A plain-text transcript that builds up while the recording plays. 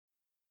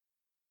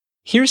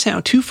Here's how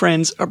two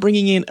friends are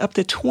bringing in up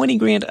to 20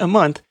 grand a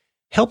month,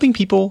 helping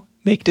people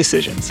make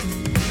decisions.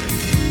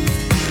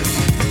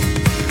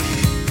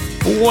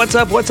 What's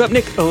up?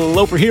 Nick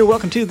Loper here.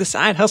 Welcome to the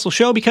Side Hustle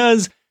Show,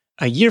 because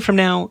a year from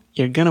now,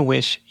 you're going to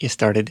wish you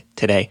started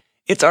today.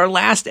 It's our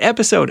last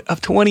episode of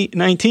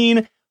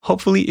 2019.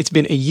 Hopefully, it's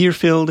been a year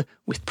filled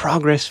with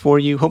progress for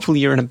you.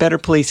 Hopefully, you're in a better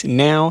place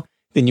now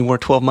than you were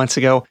 12 months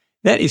ago.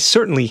 That is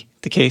certainly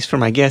the case for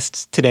my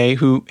guests today,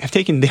 who have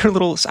taken their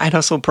little side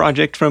hustle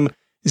project from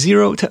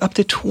 0 to up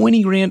to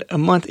 20 grand a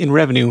month in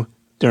revenue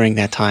during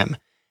that time.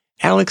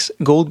 Alex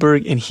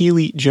Goldberg and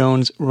Healy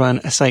Jones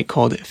run a site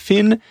called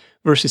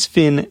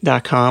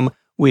FinVSFin.com,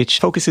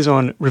 which focuses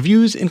on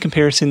reviews and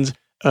comparisons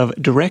of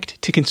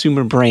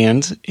direct-to-consumer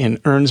brands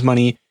and earns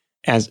money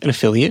as an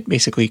affiliate,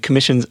 basically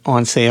commissions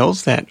on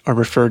sales that are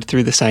referred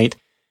through the site.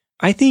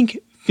 I think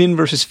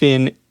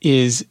FinVSFin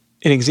is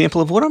an example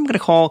of what I'm going to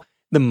call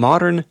the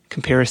modern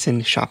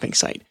comparison shopping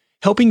site,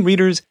 helping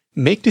readers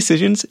make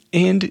decisions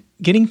and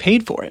getting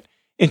paid for it.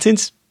 And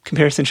since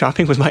comparison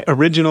shopping was my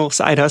original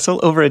side hustle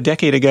over a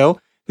decade ago,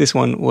 this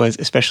one was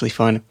especially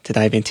fun to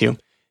dive into.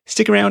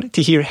 Stick around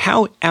to hear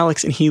how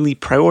Alex and Healy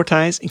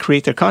prioritize and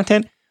create their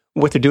content,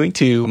 what they're doing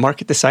to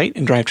market the site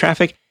and drive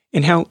traffic,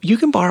 and how you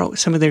can borrow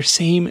some of their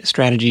same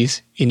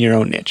strategies in your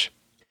own niche.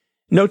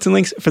 Notes and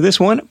links for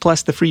this one,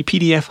 plus the free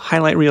PDF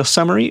highlight reel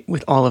summary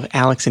with all of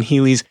Alex and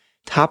Healy's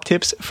top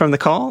tips from the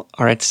call,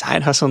 are at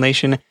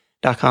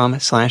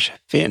sidehustlenation.com/fin,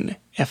 Fin.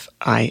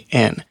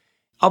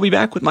 I'll be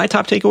back with my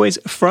top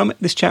takeaways from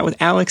this chat with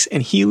Alex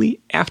and Healy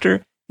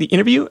after the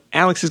interview.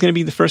 Alex is going to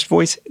be the first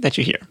voice that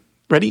you hear.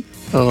 Ready?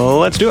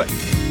 Let's do it.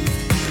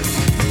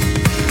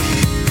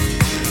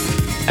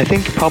 I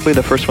think probably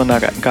the first one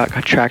that got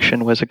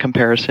traction was a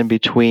comparison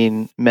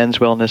between men's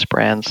wellness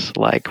brands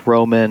like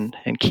Roman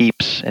and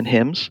Keeps and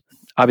Hims.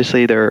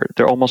 Obviously, they're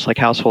almost like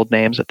household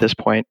names at this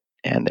point,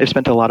 and they've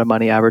spent a lot of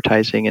money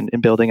advertising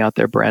and building out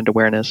their brand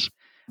awareness.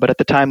 But at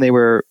the time, they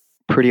were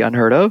pretty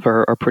unheard of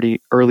or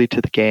pretty early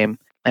to the game.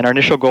 And our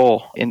initial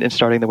goal in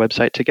starting the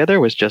website together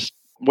was just,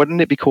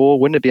 wouldn't it be cool?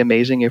 Wouldn't it be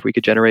amazing if we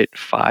could generate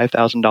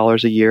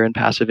 $5,000 a year in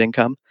passive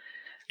income?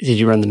 Did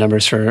you run the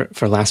numbers for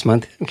last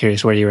month? I'm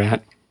curious where you're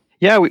at.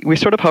 Yeah, we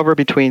sort of hover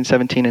between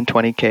 17 and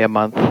 20K a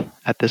month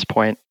at this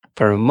point.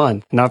 Per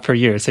month, not per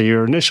year. So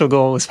your initial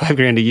goal was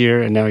 $5,000 a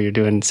year, and now you're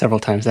doing several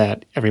times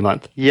that every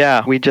month.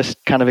 Yeah, we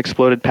just kind of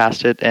exploded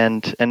past it,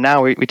 and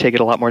now we take it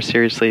a lot more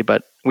seriously,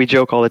 but we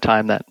joke all the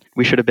time that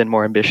we should have been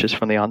more ambitious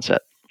from the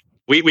onset.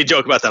 We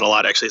joke about that a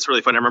lot, actually. It's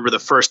really fun. I remember the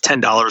first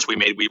 $10 we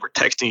made, we were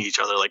texting each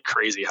other like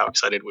crazy how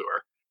excited we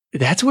were.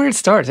 That's where it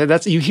starts.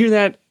 You hear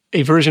that,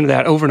 a version of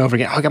that over and over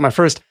again. Oh, I got my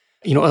first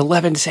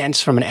 11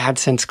 cents from an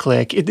AdSense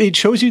click. It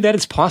shows you that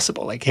it's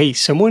possible. Like, hey,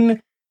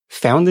 someone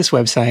found this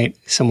website,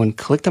 someone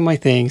clicked on my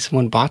thing,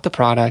 someone bought the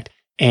product,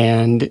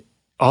 and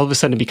all of a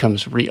sudden it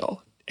becomes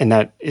real. And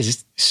that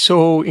is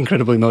so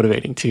incredibly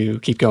motivating to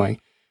keep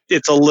going.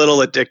 It's a little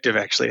addictive,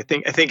 actually.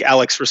 I think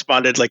Alex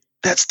responded like,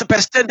 "That's the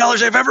best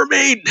 $10 I've ever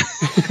made."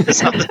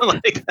 Something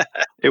like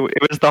that. It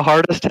was the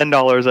hardest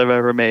 $10 I've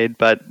ever made,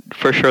 but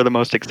for sure the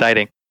most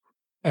exciting.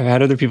 I've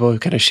had other people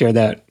kind of share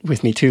that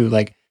with me too.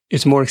 Like,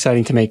 it's more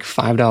exciting to make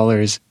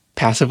 $5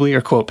 passively,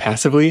 or quote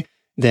passively,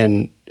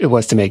 than it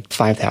was to make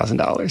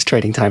 $5,000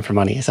 trading time for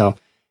money. So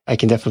I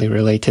can definitely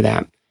relate to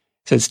that.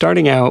 So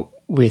starting out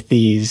with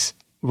these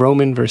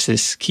Roman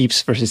versus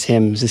Keeps versus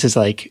Hims,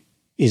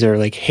 these are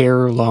like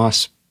hair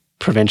loss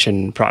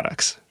prevention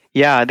products.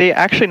 Yeah, they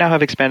actually now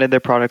have expanded their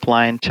product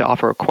line to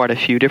offer quite a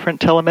few different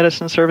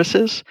telemedicine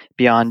services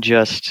beyond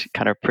just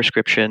kind of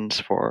prescriptions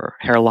for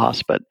hair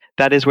loss. But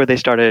that is where they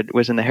started,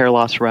 was in the hair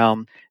loss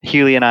realm.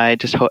 Healy and I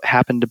just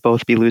happened to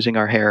both be losing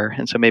our hair.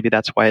 And so maybe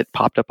that's why it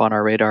popped up on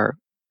our radar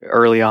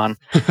early on.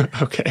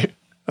 Okay.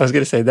 I was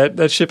going to say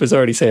that ship has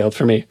already sailed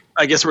for me.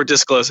 I guess we're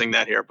disclosing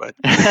that here, but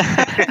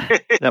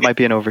that might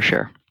be an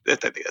overshare. I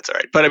think that's all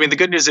right. But I mean, the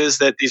good news is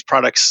that these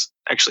products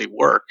actually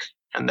work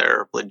and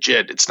they're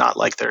legit. It's not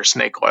like they're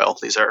snake oil.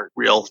 These are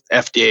real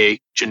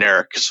FDA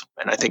generics.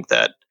 And I think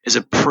that is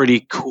a pretty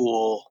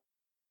cool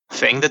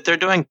thing that they're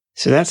doing.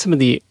 So that's some of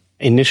the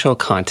initial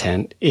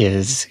content,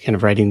 is kind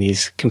of writing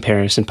these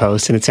comparison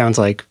posts. And it sounds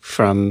like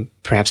from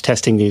perhaps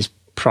testing these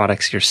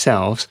products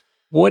yourselves,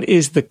 what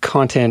is the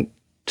content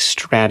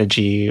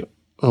strategy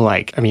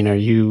like? I mean, are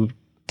you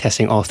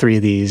testing all three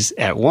of these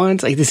at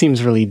once? Like, this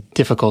seems really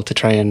difficult to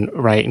try and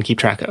write and keep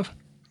track of.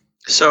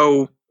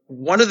 So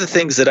one of the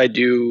things that I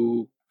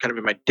do kind of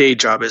in my day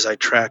job is I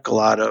track a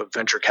lot of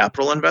venture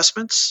capital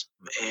investments.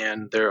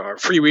 And there are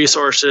free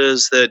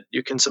resources that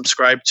you can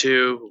subscribe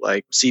to,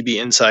 like CB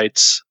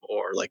Insights,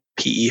 or like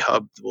PE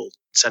Hub will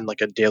send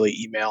like a daily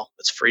email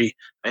that's free.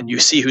 And you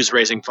see who's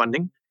raising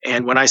funding.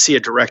 And when I see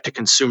a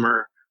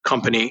direct-to-consumer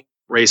company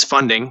raise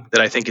funding that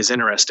I think is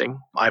interesting,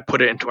 I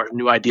put it into our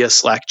new idea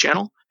Slack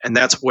channel. And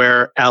that's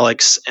where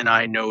Alex and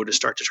I know to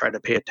start to try to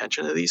pay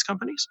attention to these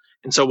companies.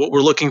 And so what we're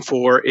looking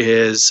for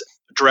is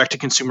a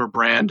direct-to-consumer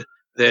brand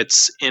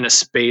that's in a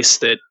space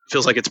that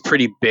feels like it's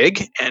pretty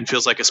big and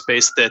feels like a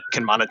space that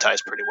can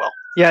monetize pretty well.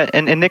 Yeah,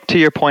 and Nick, to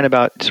your point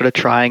about sort of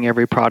trying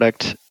every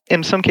product,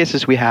 In some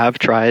cases, we have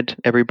tried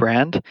every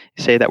brand,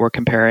 say that we're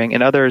comparing.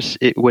 In others,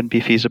 it wouldn't be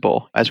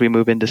feasible. As we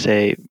move into,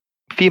 say,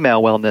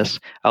 female wellness,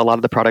 a lot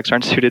of the products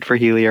aren't suited for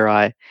Healy or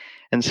I.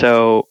 And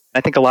so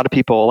I think a lot of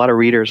people, a lot of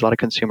readers, a lot of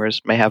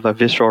consumers may have a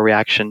visceral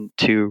reaction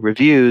to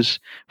reviews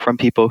from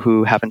people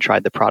who haven't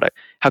tried the product.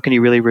 How can you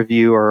really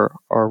review or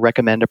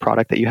recommend a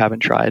product that you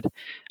haven't tried?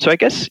 So I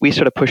guess we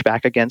sort of push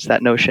back against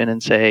that notion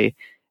and say,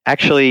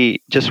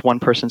 actually, just one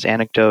person's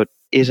anecdote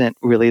isn't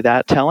really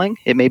that telling.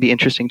 It may be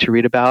interesting to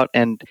read about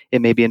and it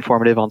may be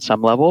informative on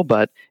some level,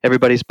 but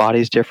everybody's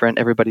body is different.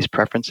 Everybody's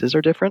preferences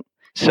are different.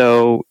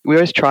 So we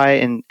always try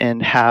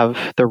and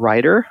have the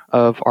writer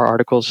of our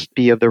articles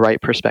be of the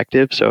right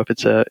perspective. So if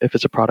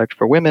it's a product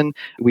for women,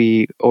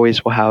 we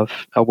always will have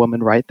a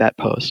woman write that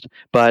post.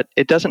 But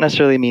it doesn't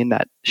necessarily mean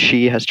that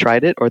she has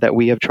tried it or that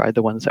we have tried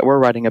the ones that we're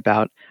writing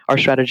about. Our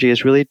strategy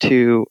is really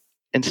to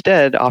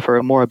instead offer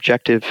a more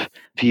objective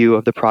view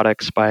of the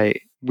products by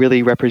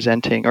really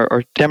representing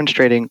or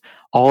demonstrating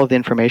all of the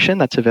information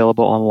that's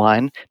available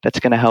online that's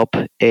going to help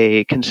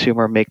a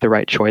consumer make the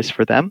right choice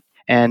for them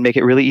and make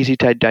it really easy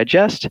to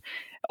digest.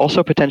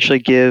 Also potentially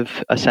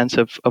give a sense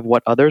of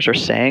what others are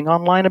saying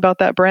online about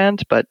that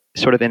brand, but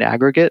sort of in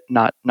aggregate,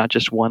 not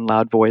just one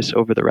loud voice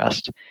over the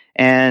rest.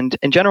 And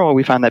in general,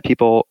 we find that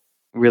people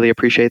really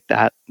appreciate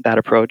that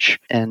approach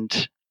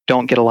and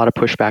don't get a lot of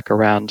pushback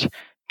around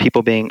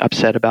people being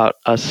upset about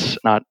us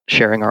not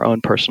sharing our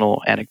own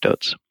personal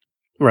anecdotes.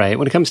 Right.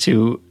 When it comes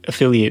to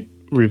affiliate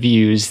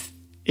reviews,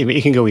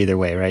 it can go either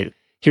way, right?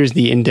 Here's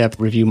the in-depth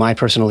review, my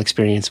personal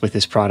experience with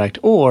this product,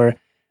 or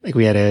like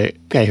we had a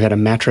guy who had a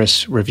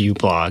mattress review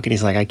blog and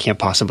he's like, I can't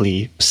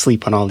possibly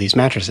sleep on all these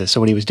mattresses. So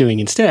what he was doing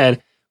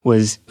instead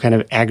was kind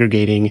of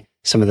aggregating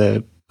some of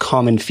the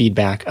common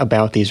feedback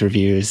about these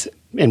reviews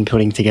and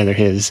putting together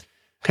his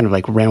kind of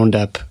like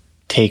roundup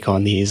take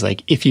on these.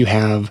 Like if you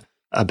have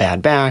a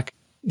bad back,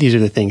 these are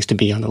the things to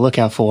be on the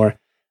lookout for.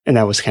 And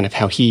that was kind of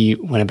how he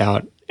went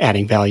about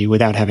adding value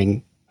without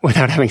having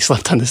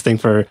slept on this thing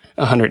for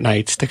 100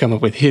 nights to come up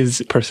with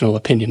his personal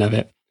opinion of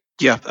it.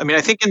 Yeah. I mean,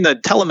 I think in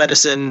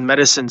the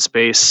medicine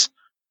space,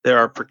 there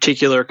are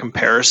particular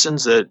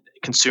comparisons that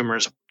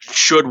consumers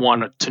should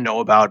want to know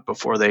about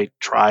before they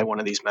try one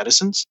of these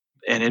medicines.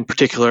 And in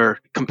particular,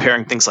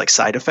 comparing things like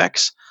side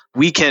effects.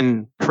 We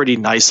can pretty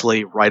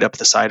nicely write up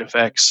the side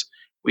effects.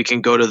 We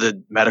can go to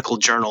the medical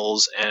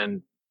journals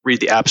and read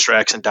the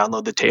abstracts and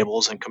download the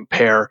tables and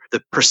compare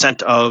the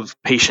percent of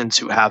patients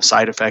who have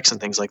side effects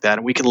and things like that.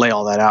 And we can lay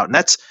all that out. And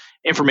that's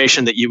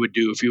information that you would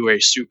do if you were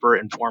a super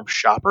informed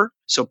shopper.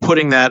 So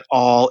putting that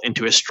all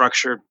into a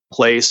structured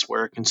place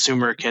where a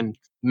consumer can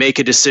make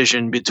a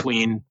decision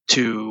between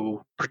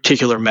two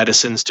particular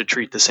medicines to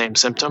treat the same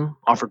symptom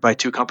offered by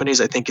two companies,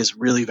 I think is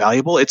really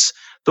valuable. It's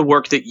the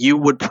work that you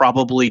would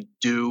probably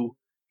do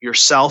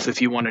yourself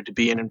if you wanted to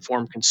be an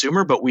informed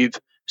consumer, but we've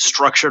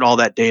structured all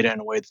that data in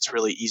a way that's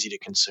really easy to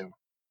consume.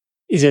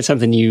 Is that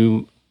something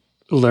you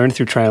learned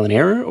through trial and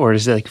error, or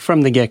is it like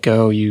from the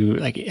get-go you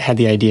like had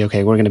the idea,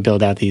 okay, we're going to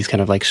build out these kind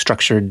of like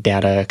structured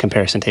data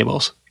comparison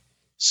tables?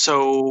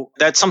 So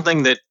that's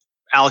something that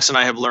Alex and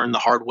I have learned the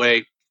hard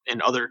way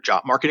in other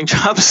marketing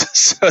jobs.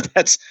 So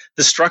that's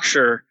the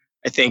structure,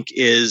 I think,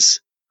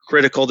 is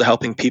critical to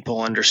helping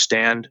people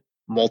understand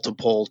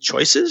multiple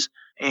choices.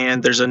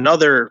 And there's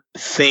another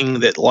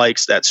thing that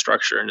likes that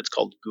structure, and it's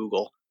called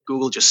Google.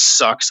 Google just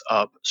sucks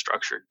up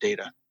structured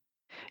data.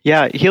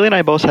 Yeah, Healy and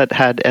I both had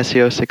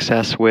SEO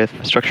success with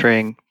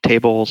structuring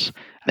tables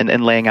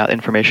and laying out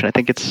information. I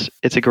think it's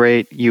a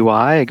great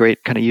UI, a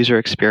great kind of user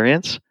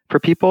experience for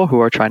people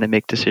who are trying to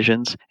make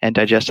decisions and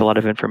digest a lot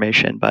of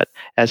information. But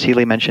as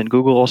Healy mentioned,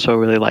 Google also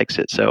really likes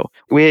it. So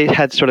we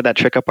had sort of that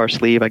trick up our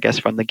sleeve, I guess,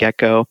 from the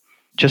get-go.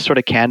 Just sort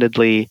of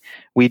candidly,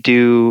 we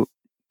do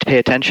pay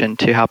attention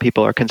to how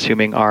people are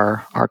consuming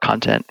our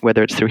content,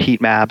 whether it's through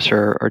heat maps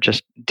or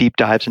just deep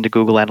dives into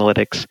Google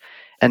Analytics.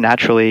 And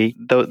naturally,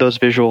 those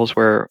visuals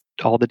where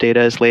all the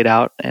data is laid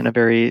out in a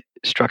very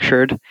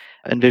structured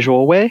and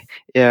visual way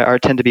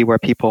tend to be where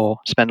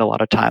people spend a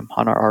lot of time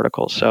on our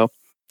articles. So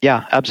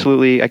yeah,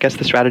 absolutely. I guess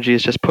the strategy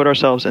is just put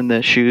ourselves in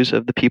the shoes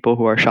of the people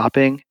who are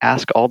shopping,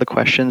 ask all the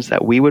questions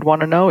that we would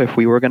want to know if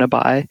we were going to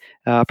buy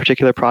a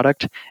particular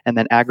product, and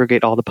then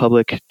aggregate all the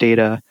public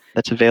data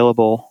that's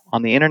available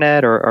on the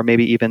internet or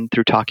maybe even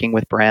through talking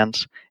with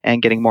brands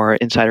and getting more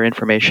insider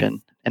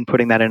information and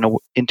putting that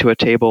into a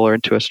table or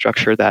into a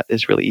structure that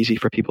is really easy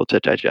for people to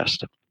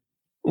digest.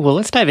 Well,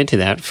 let's dive into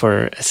that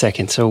for a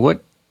second. So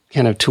what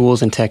kind of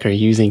tools and tech are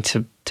you using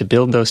to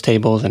build those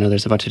tables? I know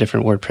there's a bunch of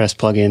different WordPress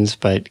plugins,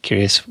 but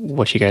curious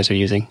what you guys are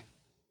using.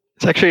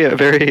 It's actually a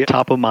very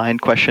top of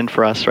mind question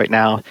for us right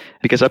now,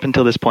 because up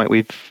until this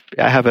point,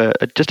 I have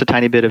just a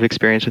tiny bit of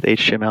experience with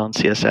HTML and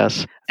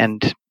CSS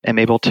and am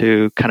able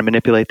to kind of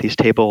manipulate these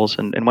tables.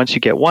 And once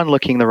you get one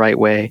looking the right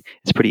way,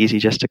 it's pretty easy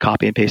just to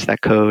copy and paste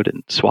that code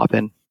and swap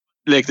in.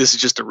 Like, this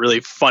is just a really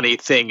funny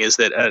thing is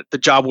that at the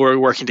job where we're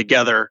working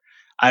together,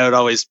 I would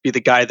always be the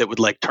guy that would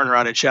like turn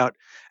around and shout,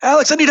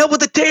 "Alex, I need help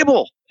with the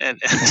table."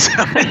 And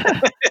so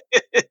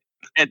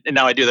and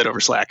now I do that over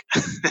Slack.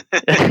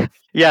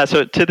 Yeah,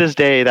 so to this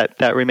day,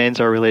 that remains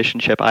our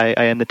relationship. I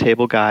am the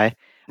table guy.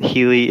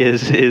 Healy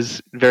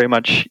is very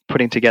much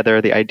putting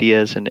together the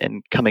ideas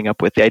and coming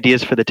up with the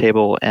ideas for the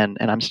table, and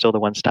I'm still the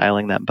one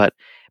styling them. But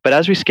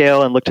as we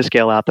scale and look to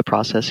scale out the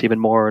process even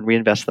more and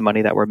reinvest the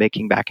money that we're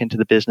making back into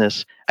the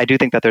business, I do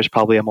think that there's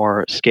probably a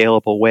more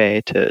scalable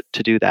way to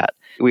do that.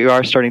 We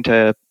are starting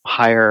to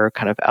hire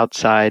kind of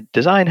outside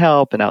design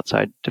help and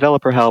outside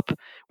developer help.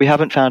 We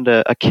haven't found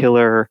a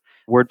killer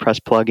WordPress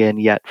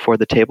plugin yet for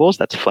the tables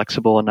that's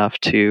flexible enough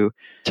to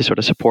sort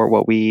of support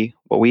what we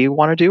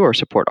want to do or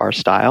support our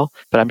style.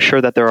 But I'm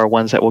sure that there are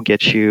ones that will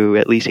get you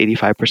at least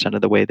 85%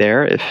 of the way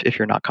there if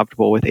you're not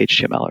comfortable with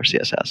HTML or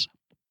CSS.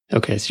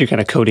 Okay, so you're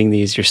kind of coding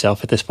these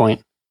yourself at this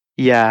point?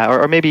 Yeah,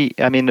 or maybe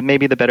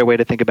the better way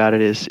to think about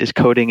it is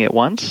coding it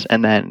once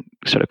and then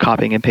sort of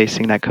copying and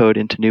pasting that code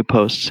into new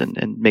posts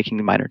and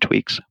making minor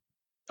tweaks.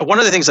 One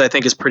of the things I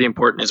think is pretty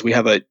important is we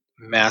have a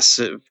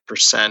massive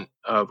percent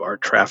of our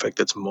traffic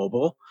that's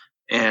mobile,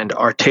 and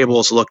our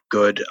tables look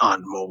good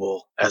on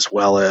mobile as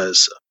well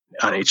as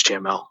on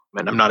HTML.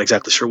 And I'm not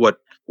exactly sure what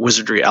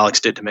wizardry Alex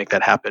did to make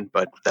that happen,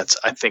 but that's,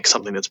 I think,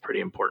 something that's pretty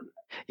important.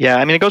 Yeah,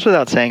 I mean, it goes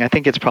without saying. I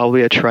think it's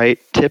probably a trite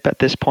tip at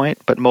this point,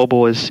 but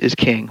mobile is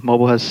king.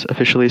 Mobile has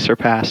officially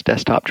surpassed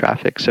desktop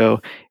traffic.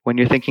 So when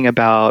you're thinking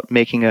about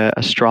making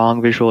a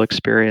strong visual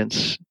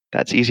experience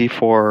that's easy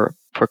for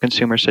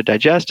consumers to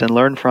digest and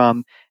learn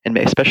from, and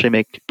especially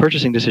make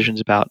purchasing decisions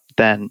about,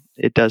 then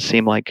it does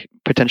seem like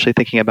potentially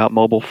thinking about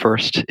mobile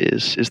first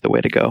is the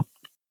way to go.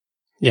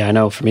 Yeah, I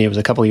know for me, it was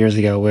a couple of years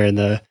ago where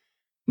the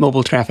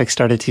mobile traffic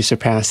started to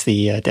surpass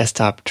the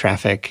desktop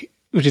traffic,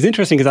 which is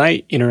interesting because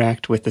I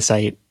interact with the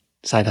site,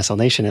 Side Hustle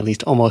Nation, at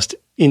least almost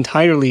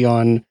entirely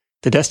on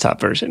the desktop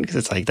version, because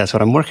it's like, that's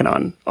what I'm working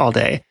on all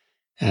day.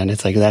 And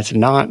it's like, that's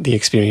not the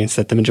experience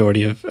that the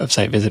majority of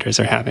site visitors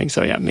are having.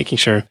 So yeah, making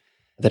sure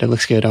that it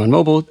looks good on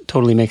mobile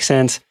totally makes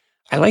sense.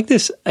 I like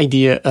this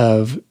idea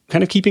of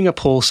kind of keeping a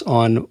pulse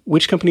on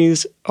which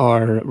companies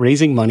are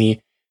raising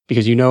money,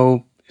 because you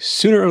know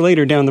sooner or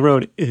later down the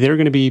road, they're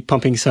going to be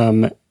pumping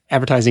some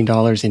advertising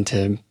dollars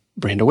into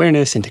brand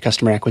awareness, into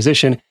customer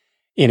acquisition.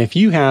 And if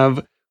you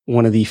have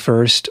one of the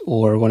first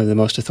or one of the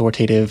most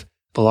authoritative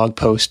blog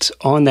posts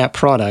on that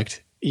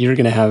product, you're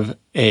going to have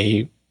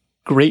a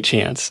great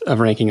chance of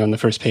ranking on the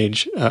first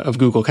page of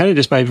Google, kind of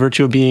just by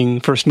virtue of being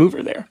first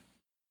mover there.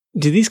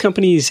 Do these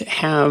companies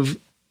have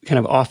kind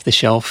of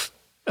off-the-shelf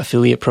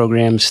affiliate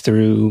programs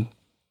through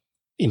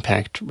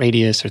Impact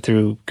Radius or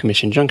through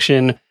Commission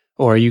Junction,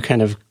 or are you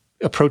kind of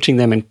approaching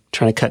them and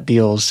trying to cut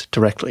deals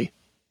directly?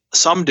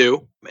 Some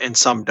do and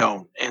some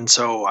don't. And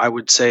so I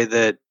would say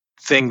that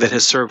thing that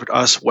has served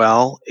us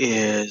well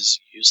is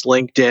use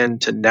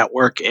LinkedIn to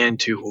network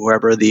into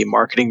whoever the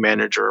marketing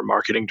manager or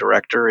marketing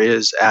director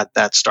is at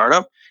that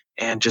startup,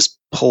 and just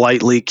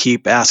politely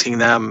keep asking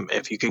them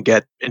if you can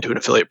get into an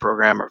affiliate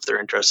program or if they're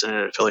interested in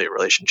an affiliate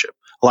relationship.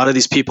 A lot of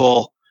these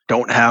people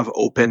don't have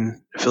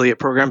open affiliate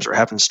programs or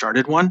haven't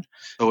started one.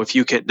 So if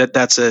you can,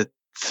 that's a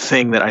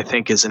thing that I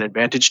think is an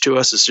advantage to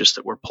us, is just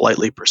that we're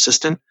politely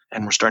persistent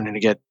and we're starting to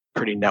get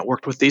pretty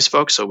networked with these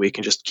folks, so we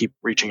can just keep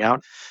reaching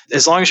out.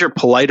 As long as you're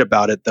polite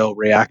about it, they'll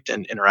react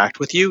and interact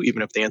with you,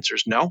 even if the answer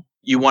is no.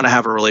 You want to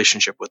have a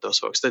relationship with those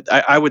folks. That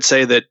I would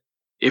say that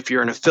if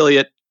you're an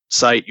affiliate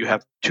site, you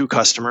have two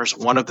customers.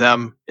 One of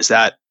them is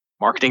that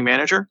marketing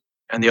manager,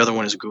 and the other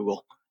one is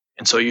Google.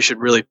 And so you should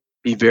really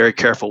be very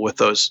careful with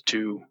those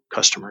two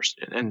customers.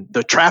 And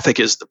the traffic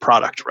is the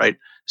product, right?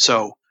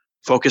 So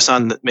focus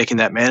on making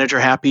that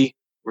manager happy.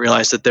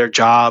 Realize that their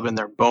job and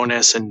their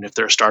bonus, and if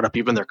they're a startup,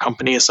 even their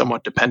company, is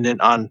somewhat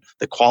dependent on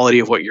the quality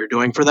of what you're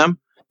doing for them.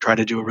 Try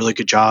to do a really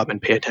good job and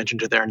pay attention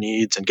to their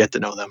needs and get to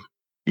know them.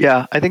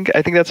 Yeah, I think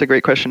that's a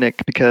great question,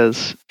 Nick,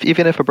 because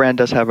even if a brand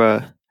does have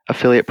a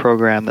affiliate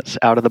program that's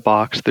out of the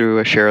box through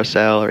a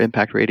ShareASale or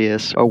Impact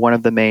Radius or one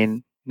of the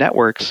main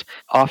networks,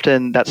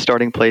 often that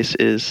starting place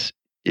is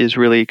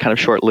really kind of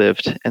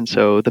short-lived. And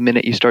so the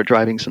minute you start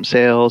driving some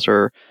sales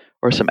or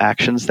some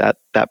actions that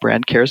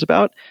brand cares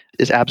about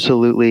is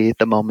absolutely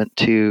the moment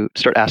to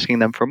start asking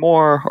them for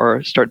more,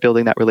 or start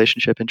building that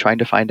relationship and trying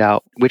to find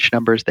out which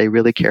numbers they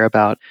really care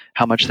about,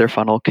 how much their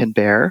funnel can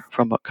bear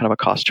from a kind of a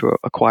cost to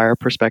acquire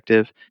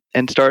perspective,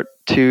 and start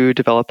to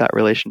develop that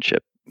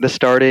relationship. The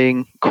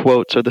starting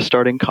quotes or the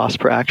starting cost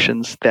per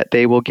actions that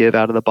they will give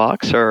out of the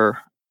box are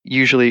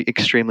usually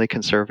extremely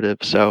conservative.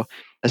 So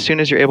as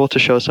soon as you're able to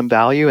show some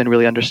value and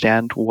really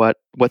understand what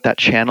that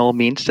channel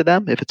means to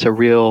them, if it's a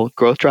real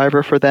growth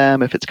driver for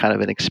them, if it's kind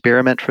of an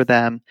experiment for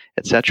them,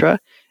 etc.,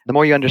 the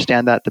more you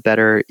understand that, the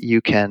better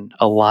you can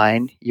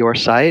align your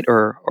site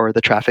or the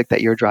traffic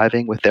that you're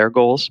driving with their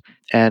goals,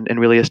 and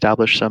really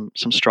establish some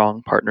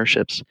strong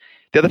partnerships.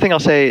 The other thing I'll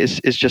say is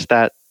just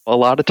that a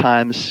lot of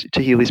times,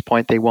 to Healy's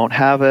point, they won't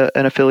have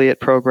an affiliate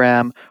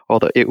program,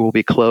 although it will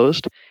be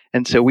closed.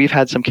 And so we've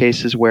had some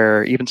cases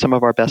where even some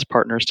of our best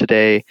partners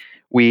today,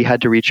 we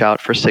had to reach out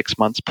for 6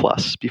 months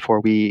plus before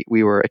we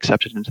were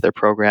accepted into their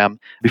program,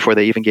 before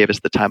they even gave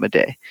us the time of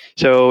day.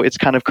 So it's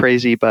kind of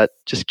crazy, but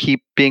just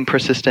keep being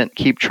persistent,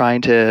 keep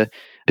trying to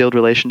build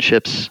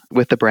relationships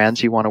with the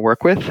brands you want to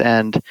work with.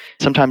 And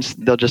sometimes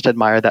they'll just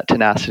admire that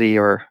tenacity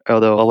or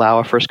they'll allow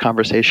a first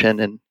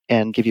conversation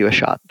and give you a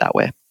shot that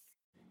way.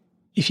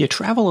 If you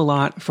travel a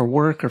lot for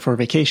work or for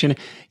vacation,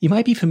 you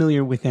might be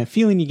familiar with that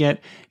feeling you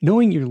get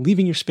knowing you're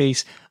leaving your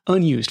space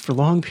unused for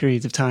long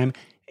periods of time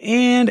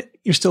and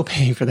you're still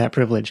paying for that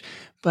privilege.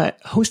 But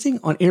hosting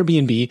on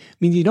Airbnb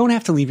means you don't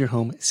have to leave your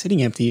home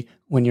sitting empty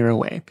when you're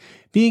away.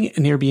 Being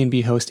an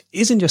Airbnb host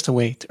isn't just a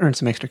way to earn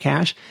some extra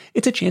cash.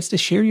 It's a chance to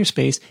share your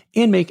space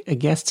and make a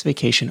guest's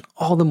vacation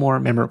all the more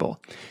memorable.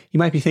 You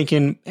might be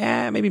thinking,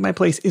 maybe my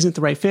place isn't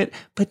the right fit,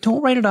 but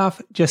don't write it off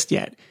just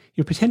yet.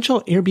 Your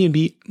potential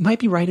Airbnb might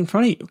be right in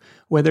front of you.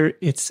 Whether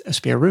it's a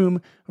spare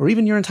room or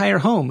even your entire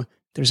home,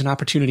 there's an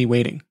opportunity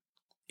waiting.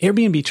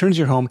 Airbnb turns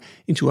your home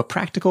into a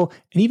practical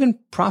and even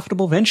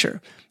profitable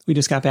venture. We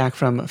just got back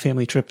from a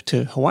family trip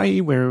to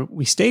Hawaii where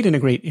we stayed in a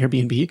great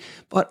Airbnb,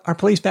 but our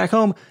place back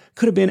home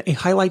could have been a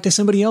highlight to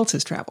somebody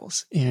else's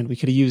travels, and we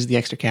could have used the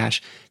extra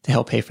cash to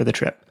help pay for the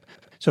trip.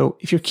 So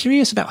if you're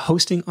curious about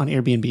hosting on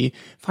Airbnb,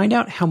 find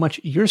out how much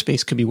your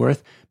space could be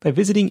worth by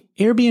visiting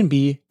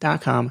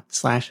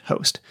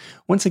airbnb.com/host.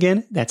 Once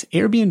again, that's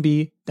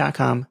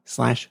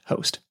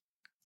airbnb.com/host.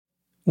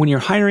 When you're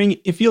hiring,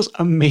 it feels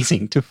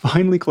amazing to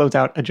finally close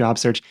out a job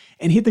search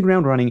and hit the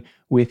ground running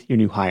with your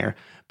new hire.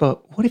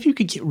 But what if you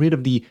could get rid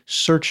of the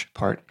search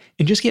part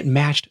and just get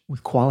matched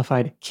with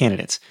qualified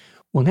candidates?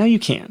 Well, now you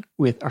can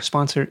with our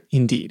sponsor,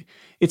 Indeed.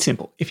 It's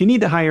simple. If you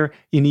need to hire,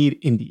 you need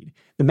Indeed.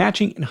 The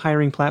matching and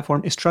hiring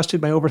platform is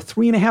trusted by over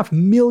 3.5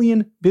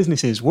 million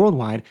businesses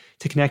worldwide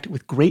to connect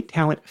with great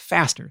talent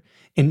faster.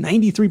 And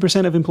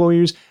 93% of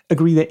employers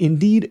agree that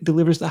Indeed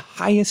delivers the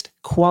highest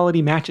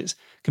quality matches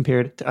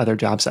compared to other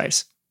job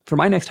sites. For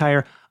my next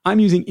hire, I'm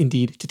using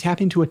Indeed to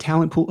tap into a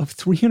talent pool of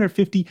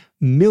 350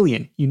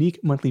 million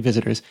unique monthly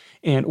visitors.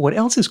 And what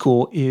else is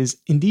cool is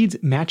Indeed's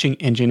matching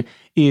engine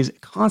is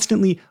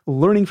constantly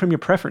learning from your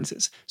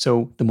preferences.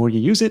 So the more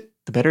you use it,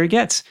 the better it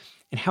gets.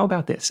 And how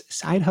about this?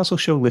 Side Hustle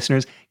Show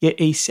listeners get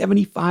a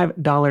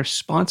 $75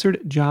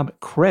 sponsored job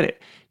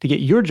credit to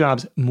get your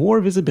jobs more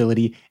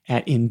visibility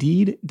at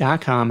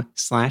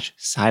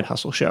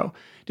Indeed.com/sidehustleshow.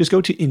 Just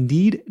go to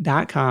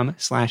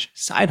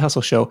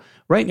Indeed.com/sidehustleshow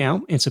right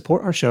now and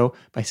support our show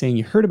by saying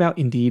you heard about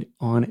Indeed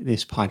on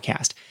this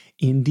podcast.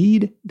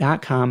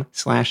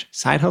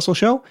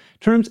 Indeed.com/sidehustleshow.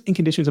 Terms and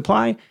conditions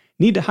apply.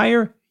 Need to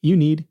hire? You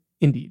need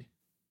Indeed.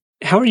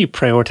 How are you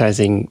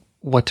prioritizing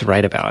what to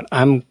write about?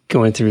 I'm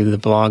going through the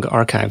blog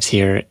archives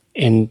here,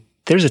 and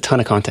there's a ton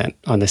of content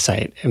on this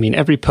site. I mean,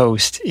 every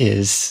post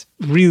is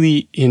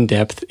really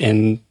in-depth,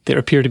 and there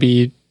appear to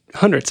be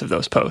hundreds of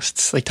those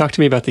posts. Like, talk to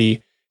me about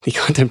the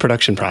content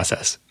production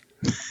process.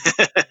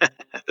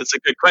 That's a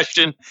good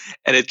question,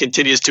 and it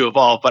continues to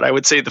evolve. But I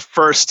would say the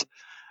first,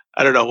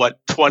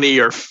 20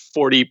 or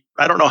 40,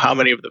 I don't know how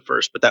many of the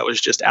first, but that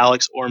was just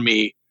Alex or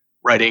me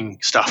writing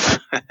stuff.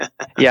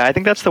 Yeah, I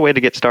think that's the way to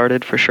get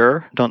started for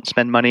sure. Don't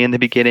spend money in the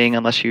beginning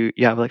unless you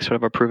have like sort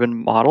of a proven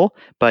model.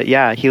 But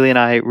yeah, Healy and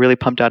I really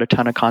pumped out a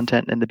ton of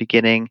content in the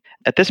beginning.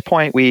 At this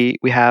point, we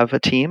have a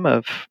team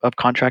of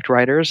contract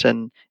writers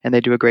and they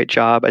do a great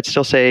job. I'd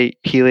still say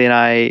Healy and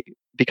I,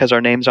 because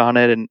our name's on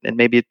it and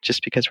maybe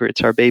just because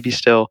it's our baby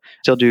still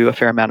do a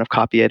fair amount of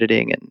copy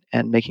editing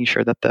and making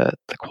sure that the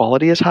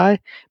quality is high,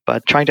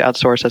 but trying to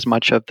outsource as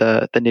much of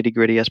the nitty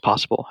gritty as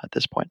possible at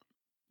this point.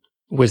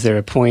 Was there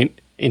a point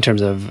in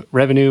terms of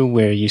revenue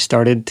where you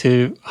started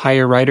to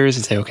hire writers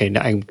and say, okay,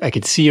 I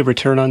could see a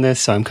return on this,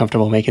 so I'm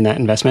comfortable making that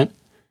investment?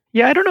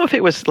 Yeah, I don't know if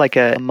it was like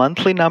a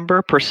monthly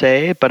number per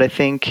se, but I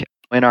think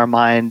in our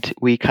mind,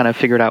 we kind of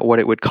figured out what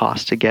it would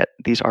cost to get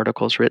these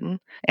articles written.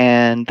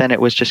 And then it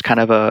was just kind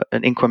of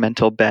an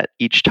incremental bet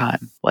each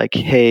time. Like,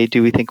 hey,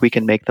 do we think we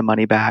can make the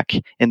money back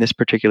in this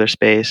particular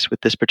space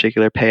with this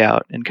particular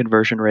payout and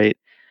conversion rate?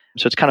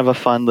 So it's kind of a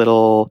fun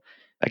little,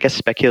 I guess,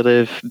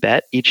 speculative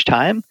bet each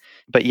time.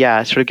 But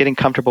yeah, sort of getting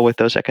comfortable with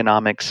those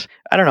economics.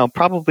 I don't know,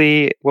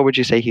 probably, what would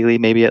you say, Healy?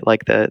 Maybe at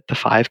like the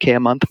 $5K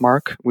a month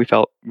mark, we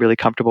felt really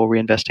comfortable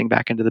reinvesting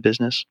back into the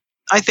business.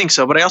 I think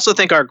so, but I also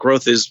think our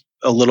growth is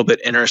a little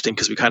bit interesting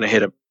because we kind of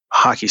hit a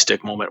hockey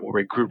stick moment where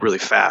we grew really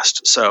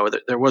fast. So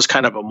there was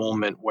kind of a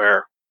moment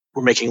where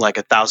we're making like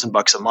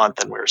 $1,000 a month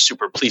and we're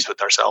super pleased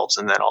with ourselves.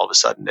 And then all of a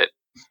sudden it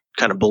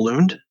kind of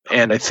ballooned.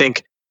 And I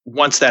think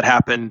once that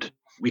happened,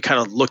 we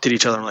kind of looked at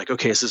each other and like,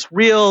 okay, is this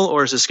real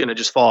or is this going to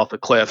just fall off a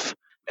cliff?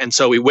 And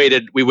so we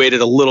waited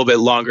a little bit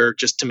longer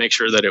just to make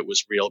sure that it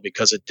was real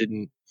because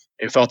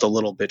it felt a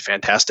little bit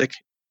fantastic.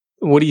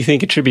 What do you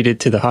think attributed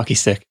to the hockey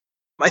stick?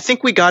 I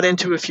think we got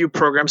into a few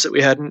programs that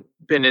we hadn't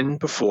been in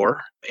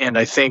before. And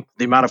I think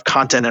the amount of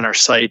content in our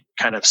site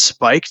kind of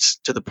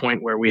spiked to the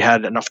point where we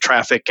had enough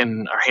traffic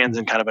and our hands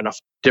in kind of enough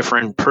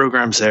different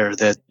programs there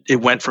that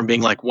it went from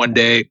being like one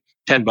day,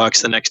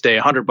 $10, the next day,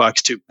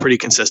 $100 to pretty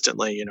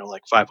consistently,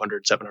 like $500,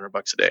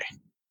 $700 a day.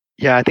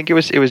 Yeah, I think it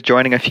was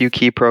joining a few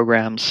key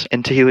programs.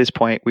 And to Healy's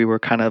point, we were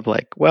kind of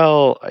like,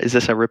 well, is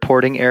this a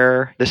reporting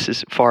error? This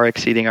is far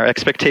exceeding our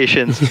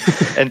expectations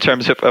in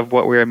terms of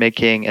what we were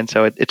making. And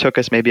so it took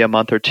us maybe a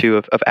month or two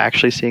of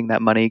actually seeing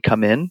that money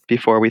come in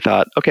before we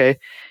thought, okay,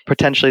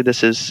 potentially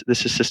this is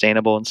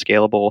sustainable and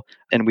scalable,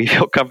 and we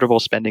feel comfortable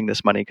spending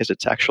this money because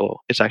it's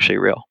actually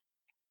real.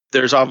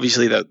 There's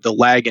obviously the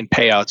lag in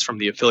payouts from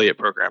the affiliate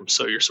program.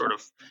 So you're sort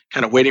of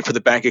kind of waiting for the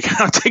bank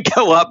account to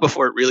go up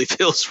before it really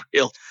feels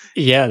real.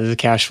 Yeah, there's a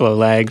cash flow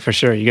lag for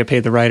sure. You get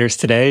paid the writers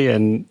today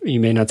and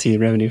you may not see the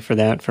revenue for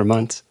that for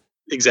months.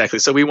 Exactly.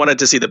 So we wanted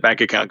to see the bank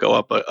account go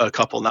up a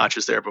couple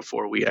notches there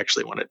before we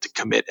actually wanted to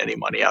commit any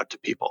money out to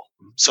people.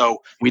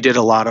 So we did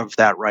a lot of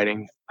that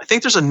writing. I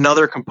think there's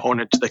another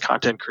component to the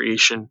content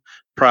creation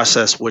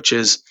process, which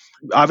is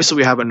obviously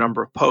we have a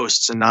number of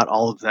posts and not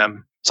all of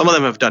them. Some of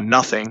them have done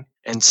nothing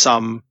and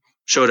some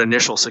showed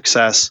initial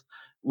success.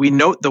 We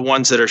note the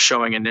ones that are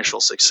showing initial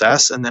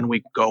success, and then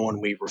we go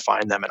and we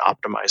refine them and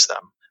optimize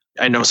them.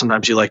 I know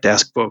sometimes you like to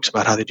ask folks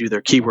about how they do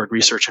their keyword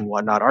research and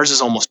whatnot. Ours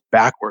is almost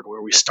backward,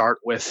 where we start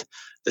with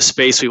the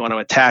space we want to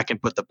attack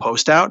and put the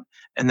post out.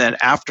 And then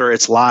after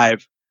it's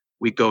live,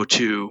 we go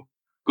to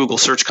Google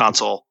Search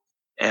Console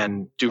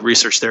and do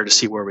research there to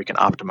see where we can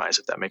optimize,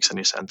 if that makes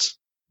any sense.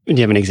 Do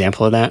you have an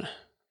example of that?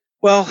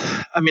 Well,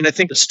 I mean, I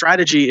think the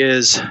strategy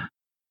is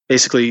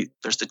basically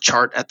there's the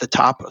chart at the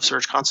top of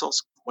Search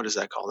Consoles. What is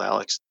that called,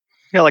 Alex?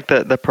 Yeah, like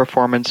the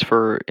performance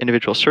for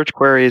individual search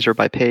queries or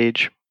by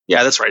page.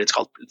 Yeah, that's right. It's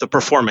called the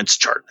performance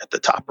chart at the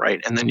top, right?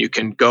 And then you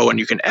can go and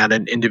you can add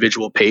an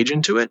individual page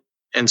into it.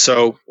 And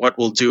so what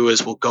we'll do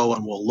is we'll go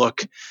and we'll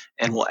look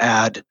and we'll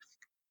add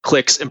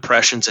clicks,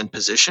 impressions, and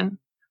position.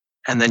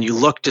 And then you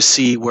look to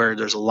see where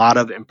there's a lot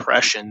of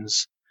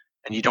impressions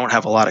and you don't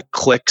have a lot of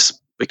clicks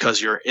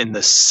because you're in the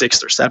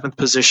 6th or 7th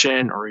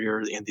position or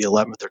you're in the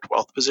 11th or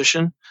 12th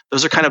position.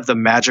 Those are kind of the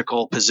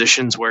magical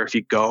positions where if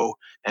you go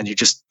and you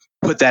just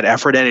put that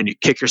effort in and you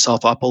kick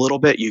yourself up a little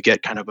bit, you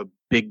get kind of a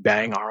big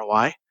bang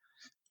ROI.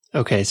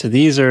 Okay, so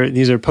these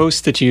are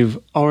posts that you've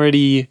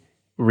already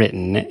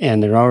written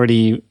and they're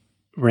already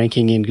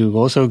ranking in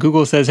Google. So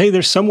Google says, hey,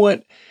 they're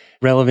somewhat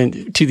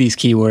relevant to these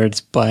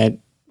keywords, but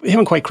we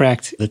haven't quite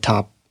cracked the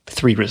top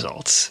 3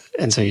 results.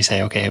 And so you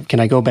say, okay, can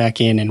I go back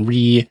in and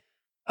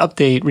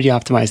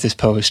re-optimize this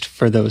post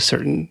for those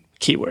certain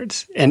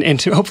keywords? And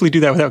to hopefully do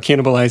that without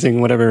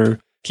cannibalizing whatever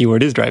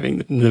keyword is driving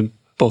the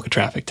bulk of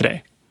traffic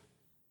today.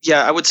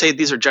 Yeah, I would say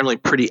these are generally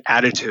pretty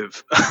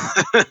additive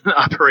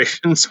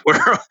operations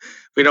where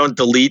we don't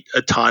delete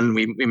a ton.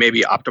 We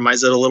maybe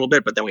optimize it a little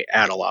bit, but then we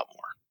add a lot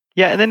more.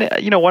 Yeah, and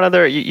then, one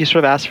other, you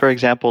sort of asked for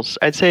examples.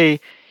 I'd say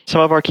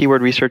some of our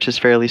keyword research is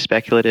fairly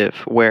speculative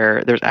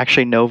where there's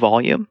actually no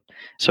volume.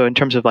 So in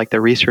terms of like the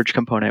research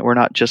component, we're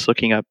not just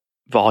looking up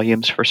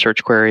volumes for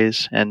search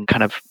queries and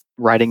kind of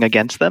writing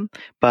against them.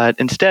 But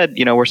instead,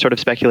 we're sort of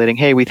speculating,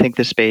 hey, we think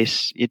this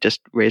space, it just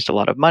raised a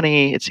lot of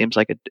money. It seems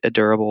like a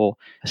durable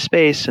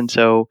space. And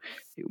so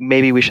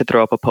maybe we should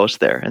throw up a post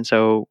there. And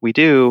so we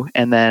do.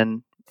 And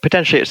then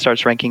potentially it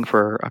starts ranking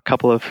for a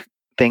couple of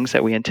things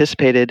that we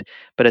anticipated.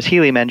 But as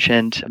Healy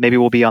mentioned, maybe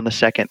we'll be on the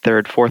 2nd,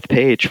 3rd, 4th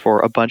page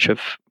for a bunch of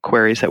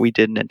queries that we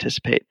didn't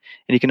anticipate.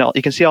 And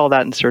you can see all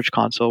that in Search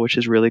Console, which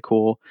is really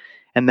cool.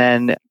 And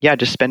then,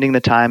 just spending the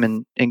time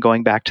and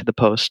going back to the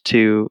post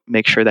to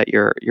make sure that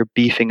you're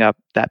beefing up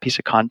that piece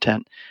of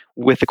content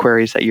with the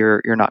queries that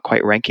you're not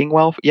quite ranking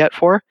well yet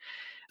for.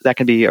 That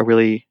can be a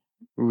really,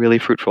 really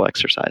fruitful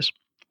exercise.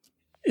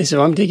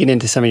 So I'm digging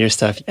into some of your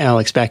stuff.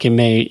 Alex, back in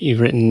May, you've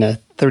written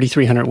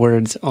 3,300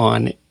 words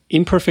on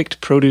imperfect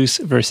produce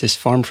versus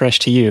farm fresh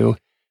to you,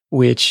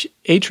 which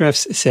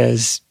Ahrefs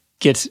says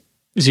gets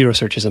 0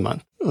 searches a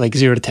month, like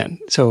 0 to 10.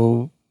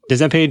 So does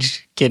that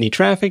page get any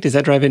traffic? Does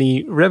that drive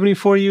any revenue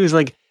for you?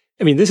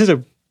 This is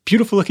a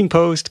beautiful looking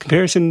post,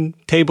 comparison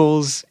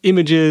tables,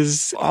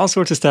 images, all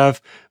sorts of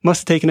stuff.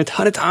 Must have taken a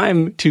ton of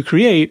time to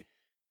create,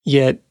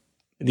 yet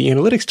the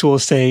analytics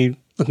tools say,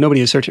 look, nobody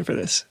is searching for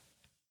this.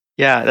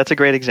 Yeah, that's a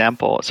great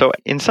example. So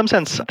in some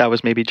sense, that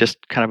was maybe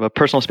just kind of a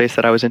personal space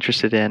that I was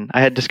interested in.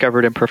 I had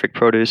discovered imperfect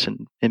produce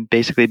and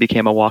basically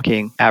became a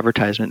walking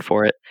advertisement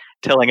for it,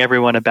 telling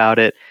everyone about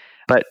it.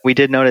 But we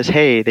did notice,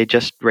 hey, they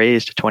just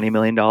raised a $20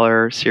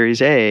 million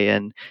Series A,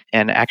 and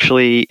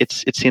actually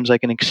it seems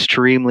like an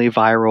extremely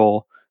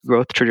viral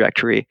growth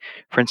trajectory.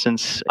 For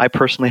instance, I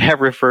personally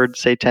have referred,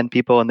 say, 10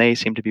 people, and they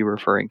seem to be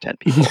referring 10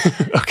 people.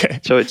 Okay.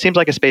 So it seems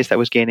like a space that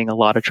was gaining a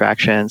lot of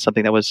traction,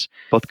 something that was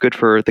both good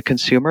for the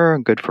consumer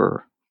and good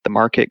for the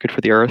market, good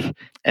for the earth.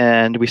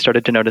 And we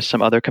started to notice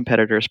some other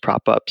competitors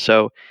prop up.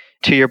 So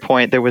to your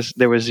point, there was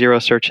 0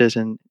 searches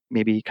and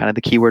maybe kind of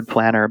the keyword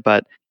planner,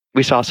 but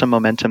we saw some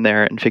momentum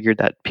there and figured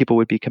that people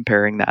would be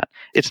comparing that.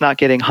 It's not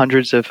getting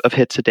hundreds of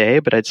hits a day,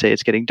 but I'd say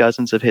it's getting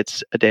dozens of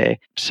hits a day.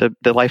 So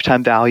the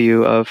lifetime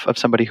value of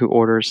somebody who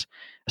orders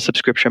a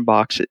subscription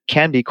box, it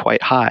can be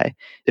quite high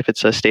if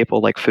it's a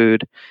staple like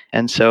food.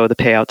 And so the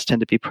payouts tend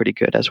to be pretty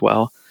good as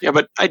well. Yeah,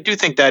 but I do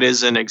think that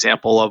is an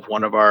example of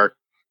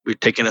we've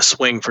taken a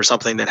swing for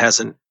something that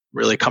hasn't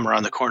really come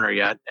around the corner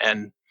yet.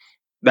 And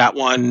that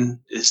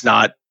one is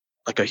not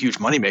like a huge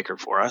moneymaker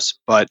for us.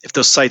 But if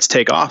those sites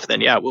take off,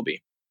 then yeah, it will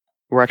be.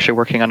 We're actually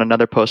working on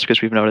another post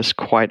because we've noticed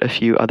quite a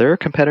few other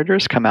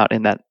competitors come out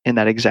in that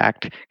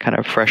exact kind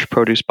of fresh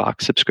produce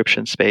box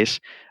subscription space.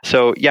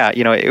 So yeah,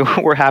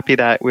 we're happy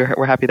that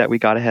we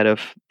got ahead of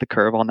the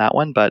curve on that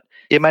one, but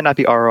it might not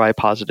be ROI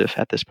positive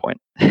at this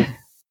point.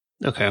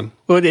 Okay.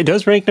 Well, it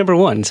does rank number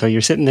one, so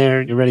you're sitting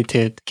there, you're ready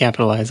to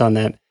capitalize on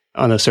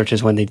those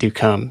searches when they do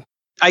come.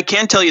 I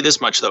can tell you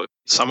this much though: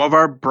 some of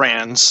our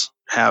brands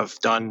have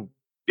done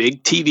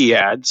big TV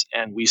ads,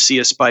 and we see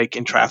a spike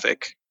in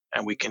traffic.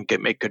 And we can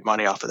make good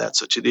money off of that.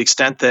 So to the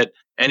extent that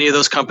any of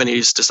those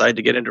companies decide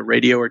to get into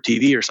radio or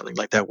TV or something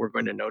like that, we're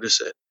going to notice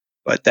it.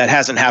 But that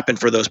hasn't happened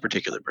for those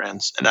particular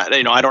brands. And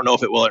I don't know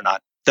if it will or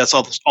not. That's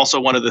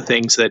also one of the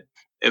things that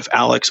if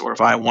Alex or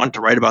if I want to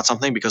write about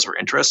something because we're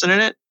interested in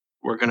it,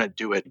 we're going to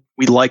do it.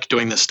 We like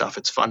doing this stuff.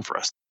 It's fun for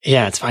us.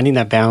 Yeah, it's finding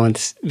that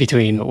balance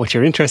between what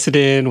you're interested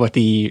in, what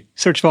the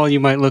search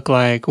volume might look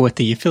like, what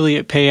the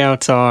affiliate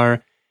payouts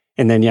are,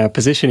 and then,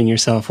 positioning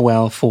yourself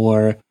well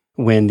for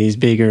when these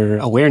bigger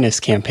awareness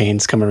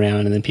campaigns come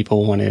around and then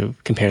people want to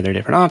compare their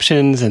different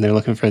options and they're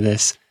looking for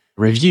this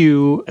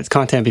review as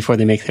content before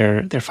they make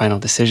their final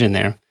decision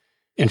there.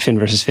 And Fin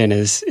versus Fin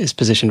is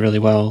positioned really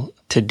well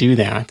to do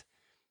that.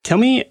 Tell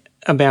me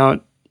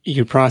about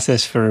your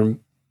process for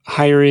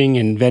hiring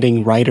and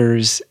vetting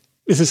writers.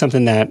 This is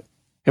something that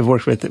I've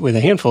worked with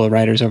a handful of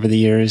writers over the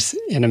years,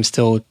 and I'm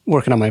still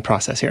working on my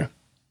process here.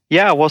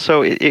 Yeah, well,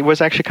 so it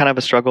was actually kind of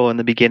a struggle in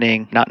the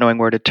beginning, not knowing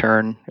where to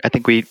turn. I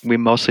think we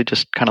mostly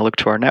just kind of looked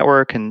to our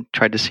network and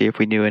tried to see if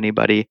we knew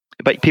anybody.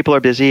 But people are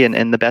busy,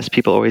 and the best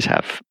people always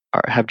have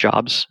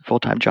jobs,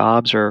 full-time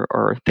jobs,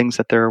 or things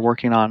that they're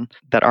working on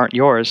that aren't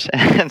yours.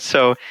 And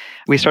so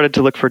we started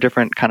to look for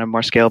different kind of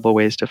more scalable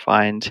ways to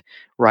find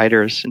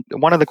writers. And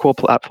one of the cool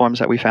platforms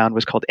that we found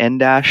was called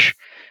N-Dash.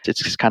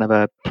 It's just kind of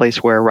a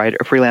place where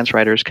freelance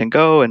writers can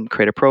go and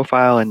create a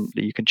profile, and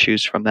you can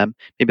choose from them,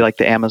 maybe like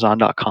the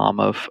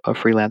Amazon.com of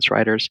freelance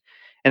writers.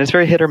 And it's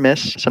very hit or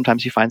miss.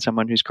 Sometimes you find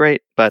someone who's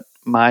great, but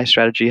my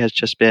strategy has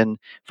just been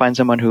find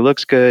someone who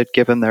looks good,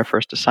 give them their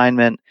first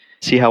assignment,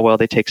 see how well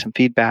they take some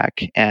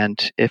feedback.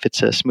 And if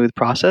it's a smooth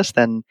process,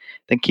 then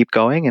keep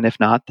going. And if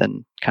not,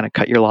 then kind of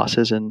cut your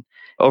losses. And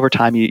over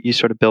time, you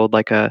sort of build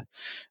like a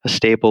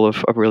stable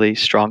of really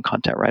strong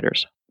content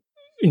writers.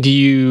 Do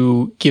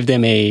you give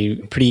them a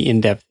pretty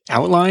in-depth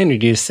outline, or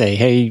do you just say,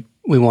 hey,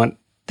 we want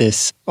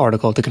this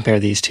article to compare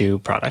these two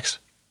products?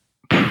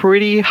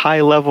 Pretty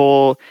high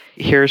level.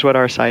 Here's what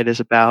our site is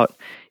about.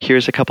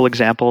 Here's a couple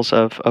examples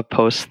of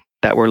posts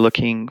that we're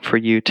looking for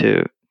you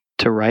to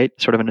write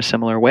sort of in a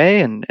similar way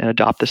and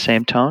adopt the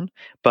same tone.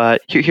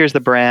 But here's the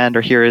brand,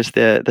 or here is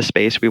the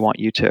space we want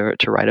you to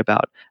write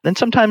about. Then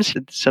sometimes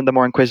some of the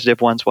more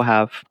inquisitive ones will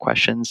have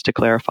questions to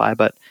clarify,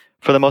 but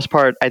for the most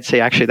part, I'd say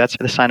actually that's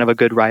the sign of a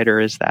good writer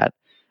is that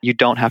you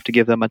don't have to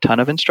give them a ton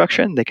of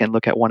instruction. They can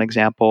look at one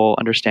example,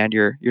 understand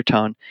your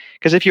tone.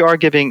 Because if you are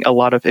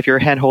if you're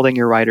hand-holding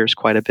your writers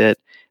quite a bit,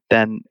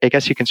 then I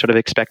guess you can sort of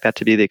expect that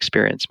to be the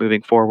experience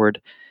moving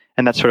forward.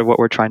 And that's sort of what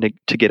we're trying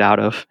to get out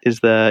of,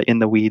 is the in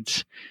the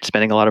weeds,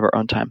 spending a lot of our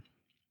own time.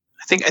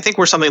 I think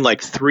we're something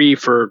like 3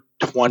 for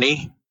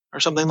 20 or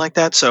something like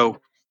that.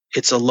 So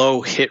it's a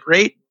low hit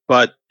rate,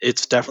 but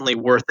it's definitely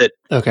worth it.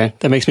 Okay,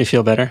 that makes me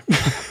feel better.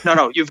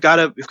 No, you've got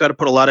to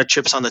put a lot of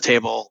chips on the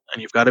table,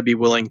 and you've got to be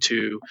willing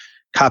to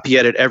copy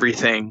edit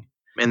everything.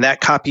 And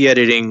that copy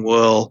editing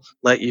will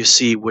let you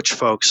see which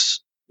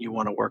folks you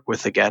want to work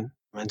with again.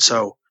 And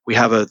so we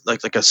have a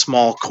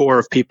small core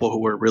of people who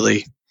were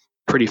really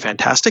pretty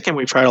fantastic, and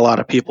we've tried a lot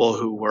of people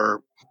who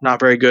were not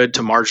very good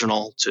to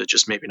marginal to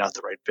just maybe not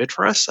the right fit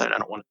for us. I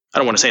don't want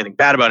to say anything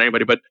bad about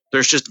anybody, but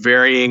there's just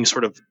varying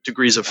sort of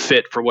degrees of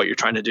fit for what you're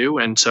trying to do.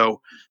 And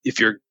so if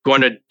you're going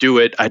to do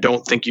it, I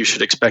don't think you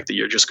should expect that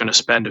you're just going to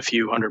spend a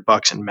few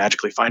 $100 and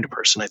magically find a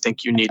person. I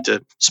think you need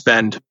to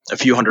spend a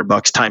few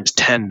 $100 times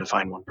 10 to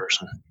find one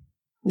person.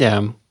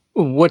 Yeah.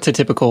 What's a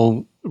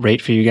typical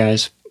rate for you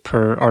guys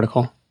per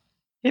article?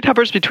 It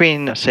hovers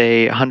between,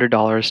 say,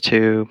 $100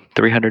 to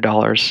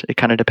 $300. It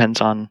kind of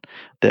depends on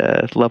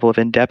the level of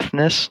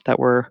in-depthness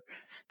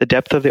the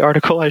depth of the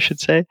article, I should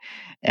say,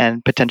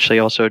 and potentially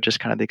also just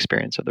kind of the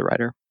experience of the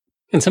writer.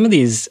 And some of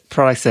these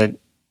products that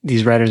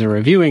these writers are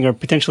reviewing are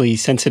potentially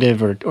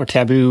sensitive or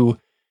taboo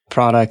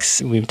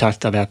products. We've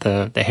talked about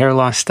the hair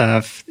loss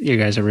stuff. You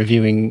guys are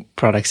reviewing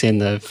products in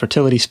the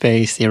fertility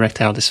space, the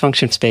erectile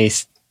dysfunction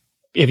space.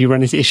 Have you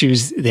run into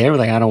issues there?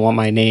 Like, I don't want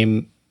my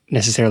name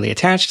necessarily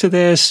attached to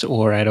this,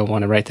 or I don't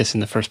want to write this in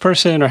the first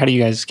person, or how do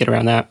you guys get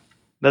around that?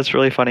 That's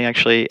really funny,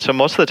 actually. So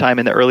most of the time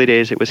in the early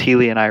days, it was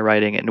Healy and I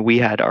writing, and we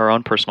had our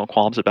own personal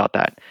qualms about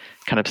that,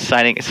 kind of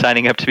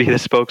signing up to be the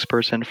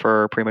spokesperson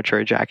for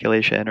premature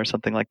ejaculation or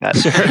something like that.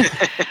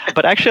 Sure.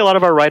 But actually, a lot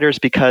of our writers,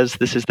 because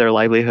this is their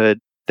livelihood,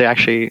 they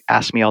actually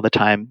ask me all the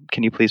time,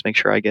 can you please make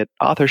sure I get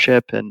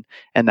authorship and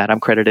that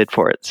I'm credited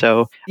for it?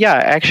 So yeah,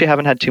 I actually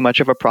haven't had too much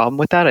of a problem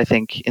with that. I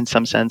think in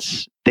some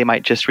sense, they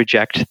might just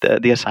reject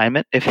the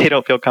assignment if they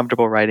don't feel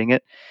comfortable writing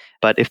it.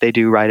 But if they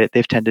do write it,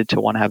 they've tended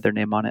to want to have their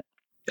name on it.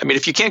 I mean,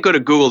 if you can't go to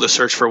Google to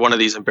search for one of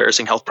these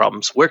embarrassing health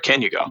problems, where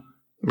can you go?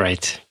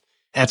 Right.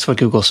 That's what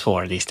Google's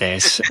for these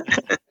days.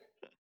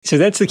 So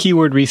that's the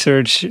keyword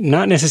research,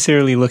 not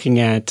necessarily looking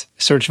at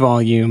search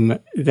volume.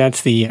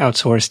 That's the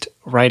outsourced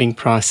writing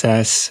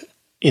process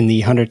in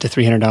the $100 to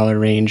 $300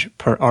 range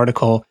per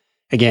article.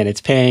 Again,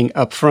 it's paying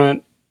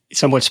upfront,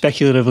 somewhat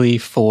speculatively,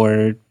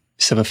 for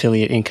some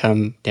affiliate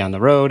income down the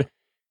road.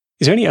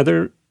 Is there any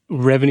other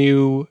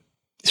revenue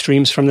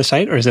streams from the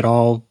site, or is it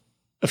all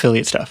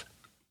affiliate stuff?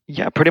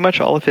 Yeah, pretty much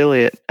all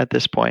affiliate at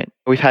this point.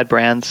 We've had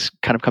brands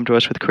kind of come to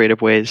us with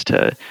creative ways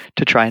to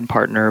try and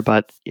partner,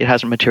 but it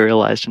hasn't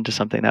materialized into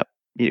something that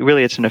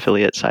really it's an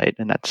affiliate site,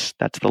 and that's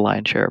the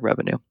lion's share of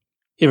revenue.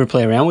 You ever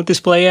play around with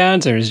display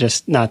ads, or is it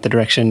just not the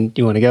direction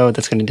you want to go?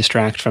 That's going to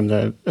distract from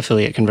the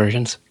affiliate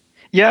conversions?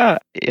 Yeah,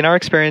 in our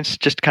experience,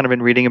 just kind of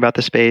in reading about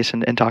the space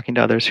and talking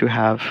to others who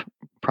have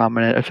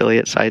prominent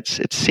affiliate sites,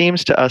 it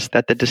seems to us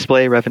that the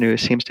display revenue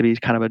seems to be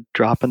kind of a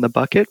drop in the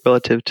bucket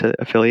relative to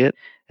affiliate.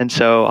 And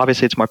so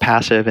obviously it's more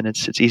passive, and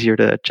it's easier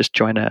to just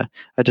join a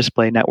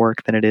display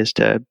network than it is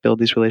to build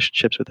these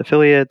relationships with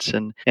affiliates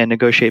and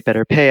negotiate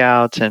better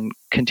payouts and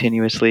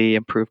continuously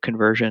improve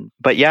conversion.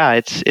 But yeah,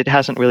 it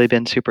hasn't really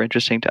been super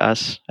interesting to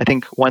us. I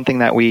think one thing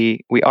that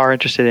we are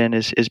interested in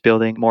is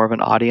building more of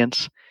an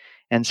audience.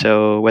 And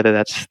so whether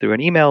that's through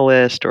an email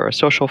list or a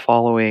social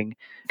following,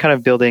 kind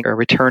of building a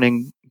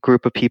returning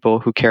group of people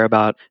who care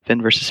about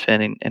Fin versus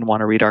Fin and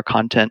want to read our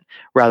content,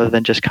 rather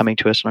than just coming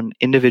to us on an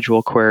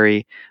individual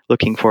query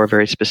looking for a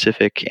very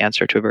specific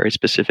answer to a very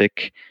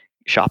specific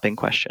shopping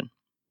question.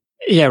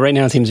 Yeah, right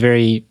now it seems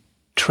very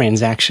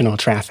transactional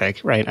traffic,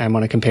 right? I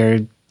want to compare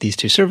these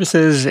two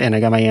services and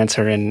I got my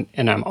answer and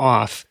I'm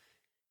off.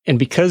 And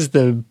because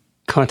the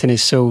content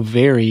is so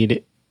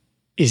varied,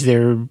 is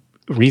there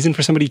reason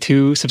for somebody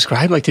to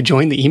subscribe, like to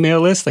join the email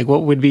list? Like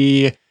what would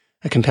be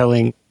a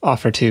compelling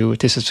offer to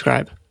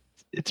subscribe?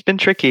 It's been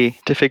tricky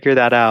to figure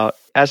that out.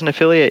 As an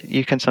affiliate,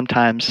 you can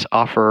sometimes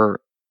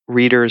offer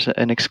readers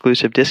an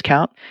exclusive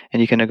discount,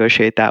 and you can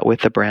negotiate that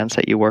with the brands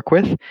that you work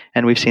with.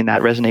 And we've seen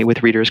that resonate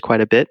with readers quite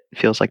a bit. It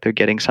feels like they're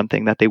getting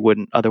something that they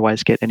wouldn't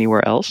otherwise get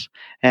anywhere else.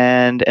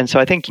 And so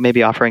I think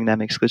maybe offering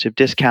them exclusive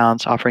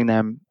discounts, offering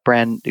them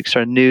brand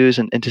sort of news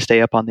and to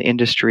stay up on the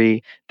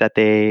industry that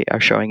they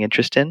are showing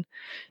interest in.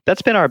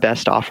 That's been our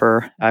best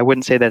offer. I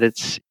wouldn't say that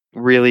it's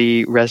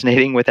really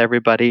resonating with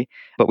everybody,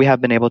 but we have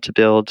been able to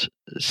build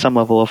some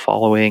level of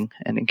following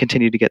and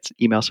continue to get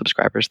email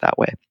subscribers that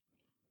way.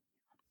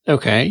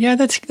 Okay. Yeah,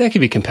 that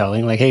could be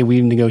compelling. Like, hey,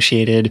 we've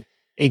negotiated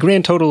a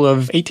grand total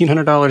of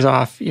 $1,800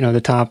 off,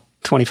 the top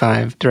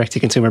 25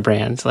 direct-to-consumer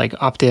brands, like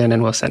opt in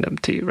and we'll send them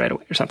to you right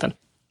away or something.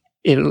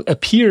 It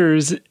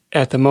appears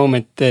at the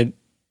moment that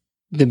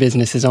the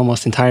business is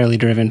almost entirely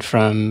driven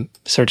from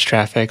search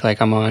traffic.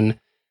 Like I'm on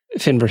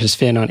Fin versus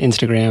Fin on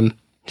Instagram,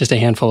 just a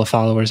handful of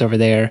followers over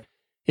there.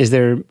 Is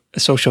there a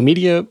social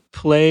media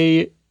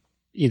play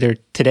either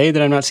today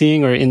that I'm not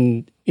seeing or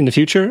in the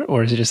future?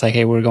 Or is it just like,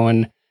 hey, we're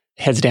going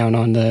heads down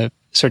on the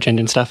search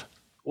engine stuff?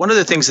 One of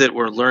the things that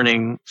we're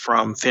learning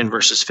from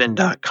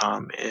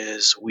finversusfin.com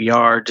is we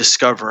are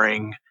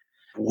discovering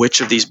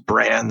which of these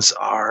brands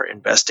are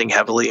investing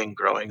heavily in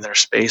growing their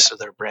space or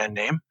their brand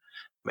name.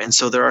 And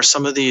so there are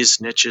some of these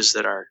niches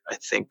that are, I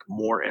think,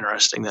 more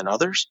interesting than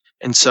others.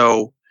 And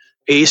so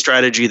a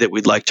strategy that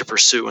we'd like to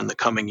pursue in the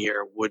coming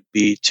year would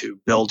be to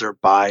build or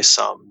buy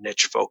some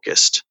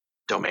niche-focused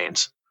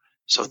domains.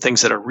 So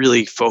things that are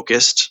really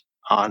focused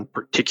on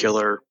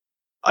particular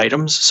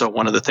items. So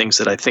one of the things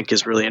that I think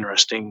is really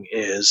interesting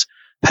is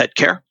pet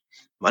care.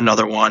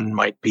 Another one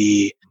might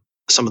be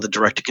some of the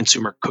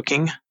direct-to-consumer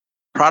cooking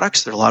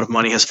products. There a lot of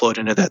money has flowed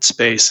into that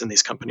space, and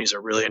these companies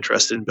are really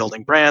interested in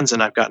building brands,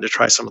 and I've gotten to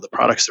try some of the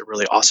products. They're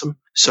really awesome.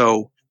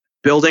 So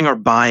building or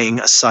buying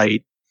a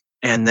site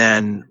and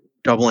then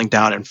doubling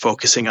down and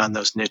focusing on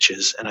those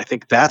niches. And I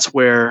think that's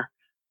where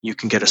you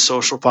can get a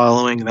social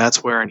following.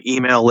 That's where an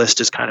email list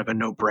is kind of a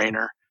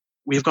no-brainer.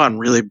 We've gone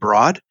really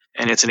broad,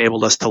 and it's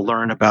enabled us to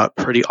learn about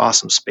pretty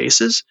awesome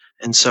spaces.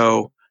 And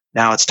so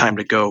now it's time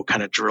to go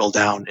kind of drill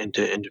down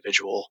into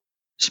individual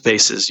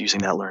spaces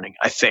using that learning,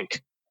 I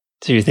think.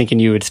 So you're thinking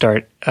you would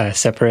start a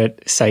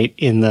separate site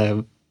in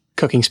the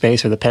cooking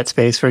space or the pet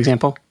space, for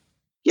example?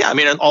 Yeah,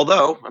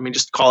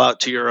 just call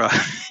out to your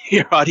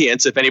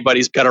audience. If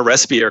anybody's got a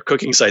recipe or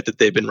cooking site that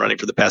they've been running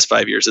for the past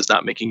 5 years that's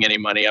not making any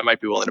money, I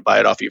might be willing to buy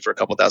it off you for a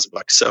couple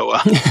 $1,000. So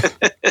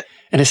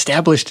an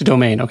established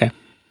domain, okay.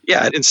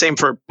 Yeah, and same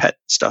for pet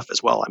stuff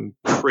as well. I'm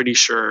pretty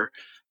sure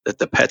that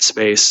the pet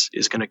space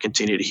is going to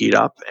continue to heat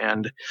up,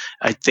 and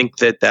I think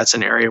that that's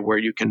an area where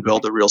you can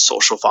build a real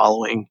social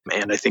following,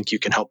 and I think you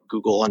can help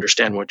Google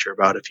understand what you're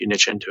about if you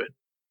niche into it.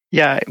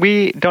 Yeah,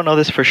 we don't know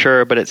this for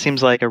sure, but it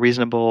seems like a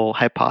reasonable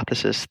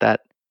hypothesis that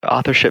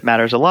authorship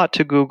matters a lot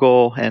to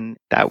Google, and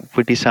that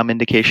would be some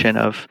indication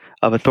of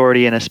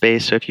authority in a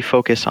space. So if you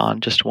focus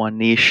on just one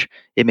niche,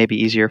 it may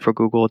be easier for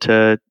Google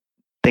to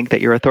think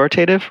that you're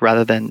authoritative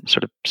rather than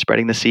sort of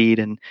spreading the seed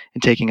and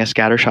taking a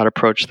scattershot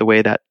approach the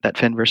way that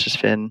Fin versus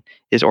Fin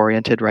is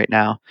oriented right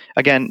now.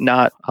 Again,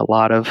 not a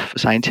lot of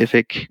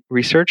scientific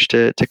research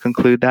to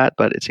conclude that,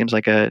 but it seems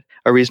like a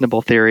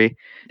reasonable theory.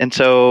 And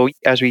so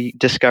as we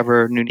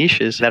discover new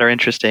niches that are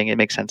interesting, it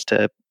makes sense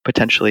to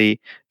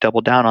potentially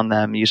double down on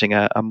them using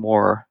a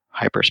more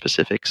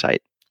hyper-specific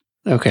site.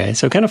 Okay,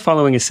 so kind of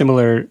following a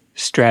similar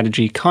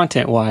strategy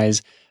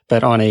content-wise,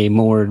 but on a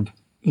more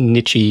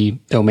niche-y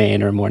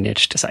domain or more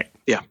niched site.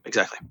 Yeah,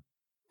 exactly.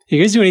 You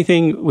guys do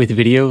anything with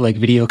video, like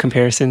video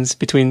comparisons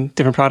between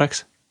different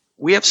products?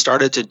 We have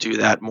started to do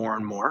that more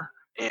and more.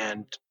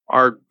 And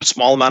our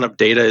small amount of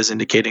data is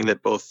indicating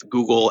that both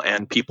Google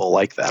and people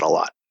like that a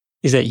lot.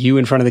 Is that you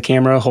in front of the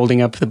camera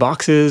holding up the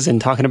boxes and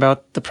talking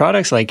about the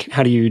products? Like,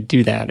 how do you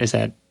do that? Is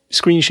that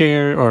screen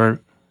share or?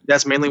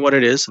 That's mainly what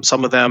it is.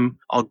 Some of them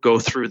I'll go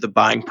through the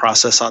buying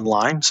process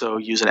online. So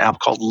use an app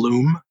called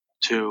Loom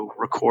to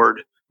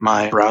record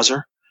my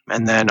browser.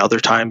 And then other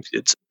times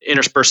it's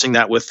interspersing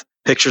that with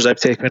pictures I've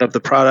taken of the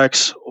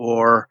products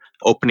or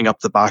opening up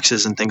the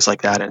boxes and things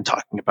like that and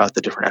talking about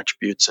the different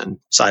attributes and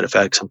side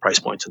effects and price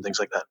points and things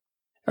like that.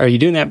 Are you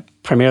doing that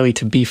primarily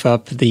to beef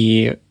up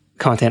the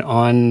content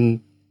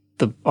on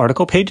the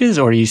article pages,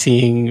 or are you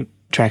seeing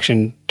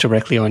traction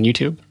directly on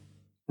YouTube?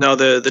 No,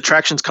 the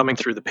traction's coming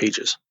through the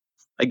pages.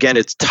 Again,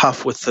 it's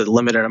tough with the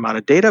limited amount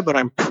of data, but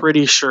I'm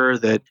pretty sure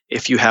that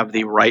if you have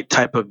the right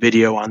type of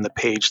video on the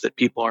page that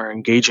people are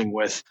engaging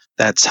with,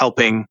 that's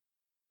helping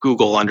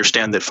Google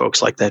understand that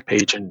folks like that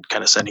page and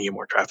kind of sending you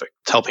more traffic.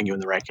 It's helping you in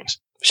the rankings.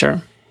 Sure.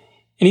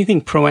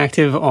 Anything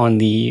proactive on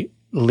the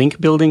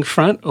link building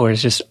front, or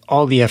is just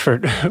all the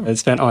effort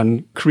spent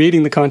on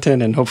creating the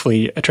content and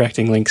hopefully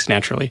attracting links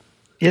naturally?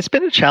 It's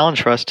been a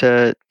challenge for us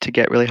to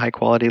get really high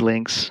quality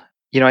links.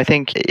 I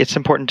think it's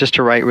important just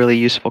to write really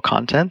useful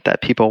content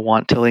that people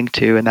want to link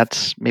to, and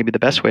that's maybe the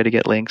best way to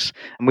get links.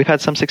 And we've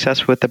had some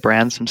success with the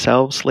brands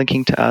themselves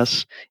linking to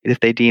us if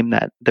they deem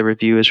that the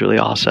review is really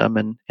awesome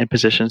and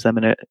positions them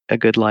in a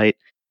good light.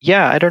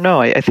 Yeah, I don't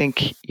know. I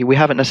think we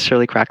haven't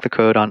necessarily cracked the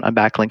code on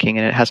backlinking,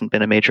 and it hasn't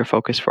been a major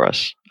focus for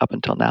us up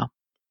until now.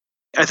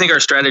 I think our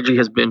strategy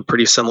has been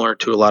pretty similar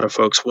to a lot of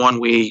folks. One,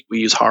 we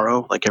use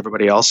Haro like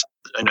everybody else.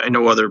 I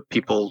know other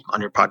people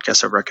on your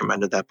podcast have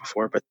recommended that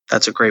before, but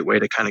that's a great way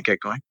to kind of get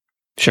going.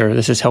 Sure.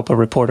 This is help a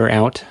reporter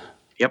out.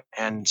 Yep.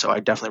 And so I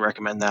definitely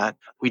recommend that.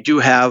 We do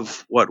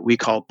have what we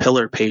call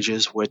pillar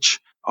pages, which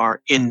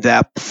are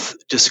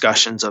in-depth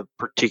discussions of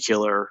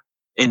particular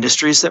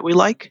industries that we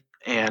like.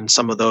 And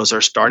some of those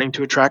are starting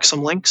to attract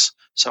some links.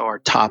 So our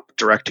top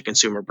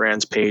direct-to-consumer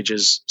brands page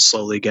is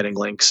slowly getting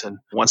links. And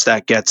once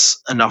that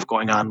gets enough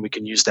going on, we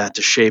can use that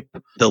to shape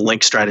the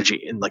link strategy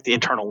in like the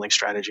internal link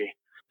strategy.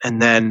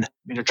 And then,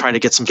 trying to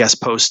get some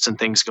guest posts and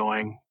things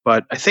going.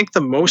 But I think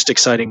the most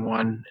exciting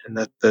one,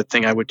 and the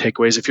thing I would take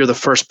away is if you're the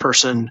first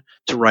person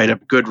to write a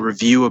good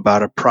review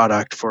about a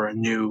product for a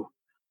new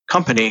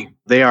company,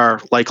 they are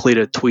likely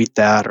to tweet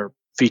that or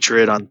feature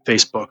it on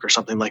Facebook or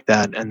something like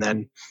that, and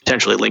then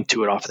potentially link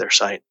to it off their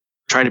site.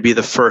 Trying to be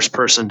the first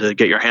person to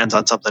get your hands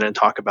on something and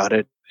talk about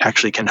it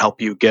actually can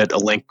help you get a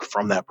link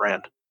from that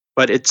brand.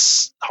 But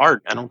it's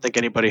hard. I don't think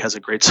anybody has a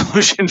great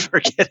solution for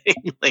getting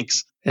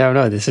links. Yeah,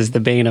 no, this is the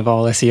bane of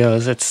all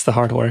SEOs. It's the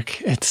hard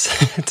work.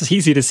 It's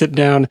easy to sit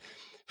down in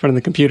front of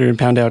the computer and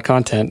pound out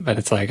content, but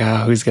it's like,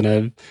 who's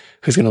gonna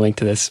link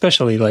to this?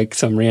 Especially like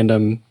some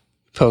random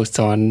posts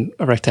on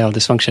erectile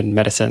dysfunction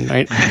medicine,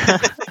 right?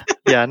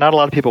 Yeah, not a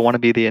lot of people want to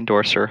be the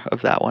endorser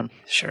of that one.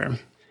 Sure.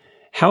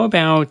 How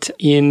about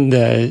in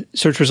the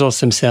search results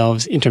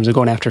themselves in terms of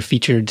going after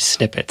featured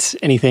snippets?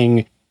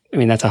 Anything,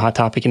 that's a hot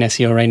topic in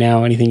SEO right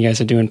now. Anything you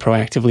guys are doing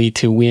proactively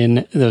to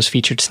win those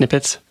featured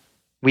snippets?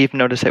 We've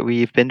noticed that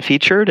we've been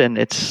featured and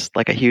it's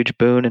like a huge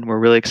boon and we're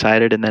really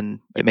excited, and then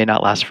it may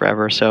not last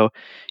forever. So,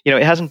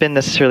 it hasn't been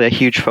necessarily a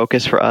huge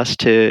focus for us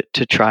to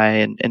try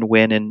and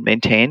win and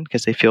maintain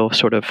because they feel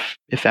sort of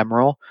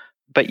ephemeral.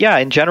 But yeah,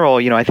 in general,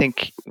 I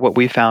think what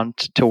we found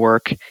to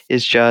work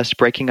is just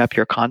breaking up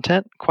your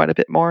content quite a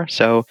bit more.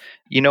 So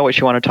you know what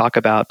you want to talk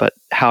about, but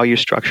how you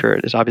structure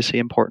it is obviously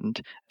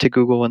important to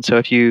Google. And so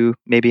if you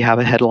maybe have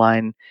a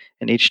headline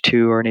in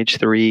H2 or in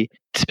H3,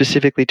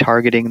 specifically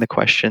targeting the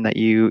question that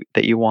you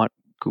want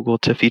Google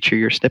to feature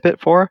your snippet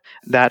for,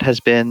 that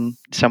has been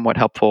somewhat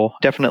helpful.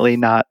 Definitely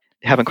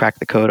haven't cracked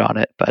the code on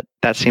it, but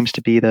that seems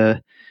to be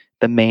the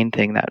main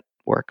thing that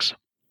works.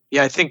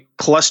 Yeah, I think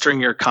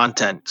clustering your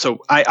content. So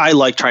I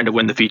like trying to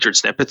win the featured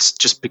snippets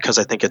just because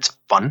I think it's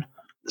fun.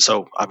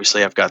 So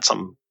obviously I've got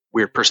some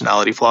weird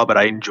personality flaw, but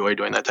I enjoy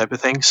doing that type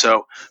of thing.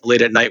 So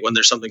late at night when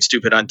there's something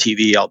stupid on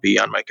TV, I'll be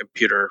on my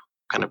computer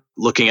kind of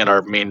looking at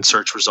our main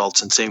search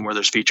results and seeing where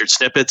there's featured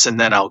snippets. And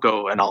then I'll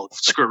go and I'll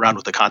screw around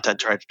with the content,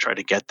 try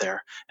to get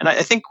there. And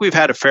I think we've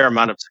had a fair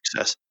amount of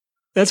success.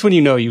 That's when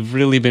you've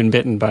really been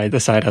bitten by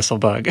the side hustle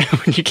bug,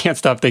 when you can't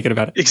stop thinking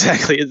about it.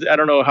 Exactly. I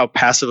don't know how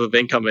passive of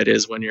income it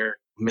is when you're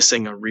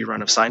missing a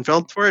rerun of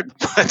Seinfeld for it,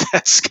 but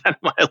that's kind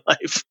of my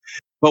life.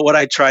 But what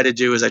I try to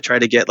do is I try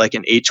to get like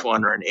an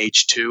H1 or an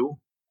H2.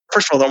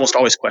 First of all, they're almost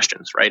always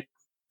questions, right?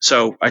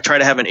 So I try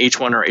to have an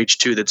H1 or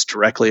H2 that's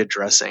directly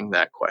addressing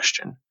that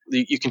question.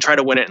 You can try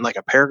to win it in like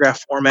a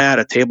paragraph format,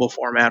 a table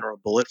format, or a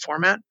bullet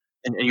format.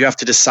 And you have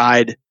to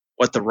decide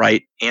what the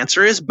right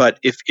answer is. But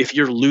if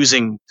you're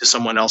losing to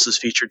someone else's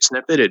featured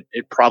snippet,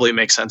 it probably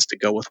makes sense to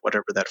go with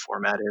whatever that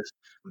format is.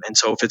 And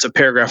so if it's a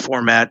paragraph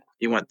format,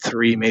 you want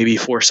 3, maybe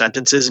 4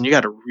 sentences, and you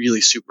got to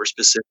really super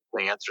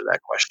specifically answer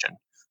that question.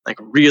 Like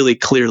really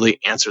clearly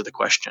answer the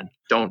question.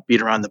 Don't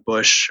beat around the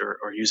bush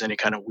or use any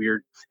kind of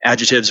weird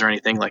adjectives or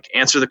anything. Like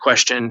answer the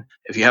question.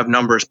 If you have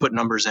numbers, put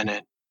numbers in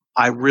it.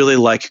 I really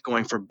like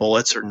going for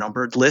bullets or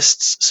numbered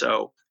lists.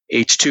 So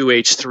H2,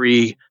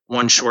 H3,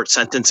 one short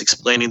sentence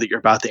explaining that you're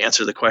about to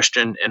answer the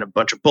question and a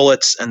bunch of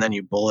bullets, and then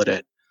you bullet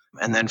it.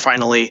 And then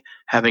finally,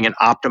 having an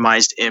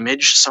optimized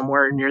image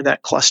somewhere near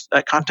that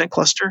content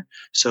cluster.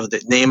 So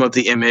the name of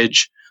the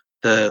image,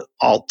 the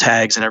alt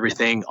tags and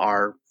everything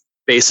are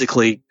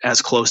basically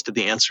as close to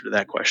the answer to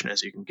that question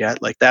as you can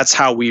get. Like that's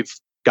how we've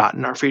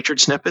gotten our featured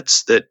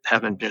snippets that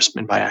haven't just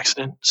been by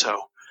accident. So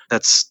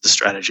that's the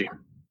strategy.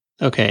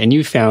 Okay. And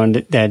you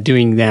found that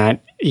doing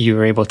that, you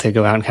were able to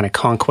go out and kind of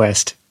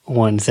conquest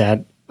ones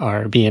that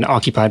are being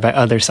occupied by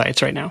other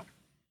sites right now.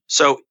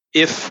 So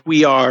if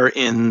we are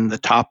in the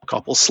top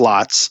couple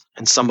slots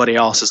and somebody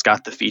else has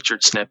got the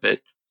featured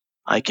snippet,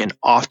 I can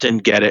often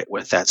get it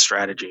with that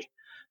strategy.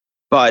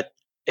 But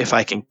if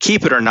I can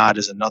keep it or not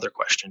is another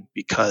question,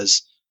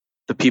 because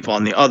the people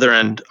on the other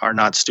end are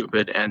not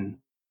stupid and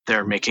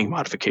they're making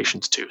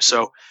modifications too.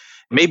 So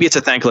maybe it's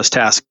a thankless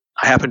task.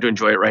 I happen to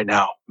enjoy it right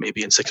now.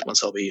 Maybe in 6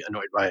 months I'll be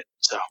annoyed by it.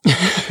 So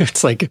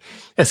it's like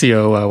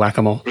SEO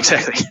whack-a-mole.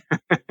 Exactly.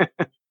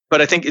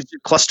 But I think it's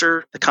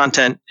cluster the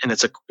content, and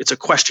it's a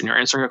question. You're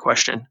answering a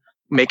question.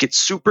 Make it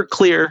super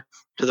clear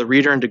to the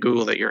reader and to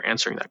Google that you're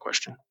answering that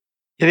question.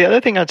 Yeah, the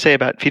other thing I'd say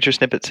about feature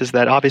snippets is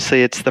that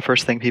obviously it's the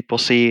first thing people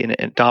see and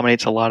it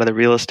dominates a lot of the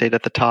real estate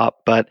at the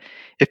top. But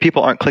if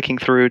people aren't clicking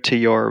through to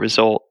your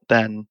result,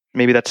 then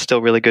maybe that's still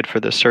really good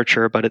for the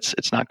searcher, but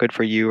it's not good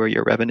for you or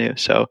your revenue.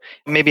 So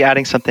maybe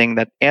adding something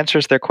that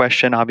answers their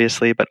question,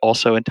 obviously, but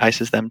also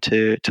entices them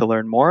to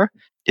learn more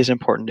is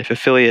important if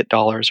affiliate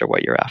dollars are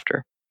what you're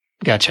after.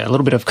 Gotcha. A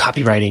little bit of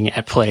copywriting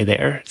at play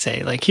there.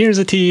 Say like, here's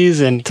a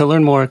tease, and to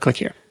learn more, click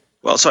here.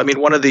 Well, so I mean,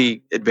 one of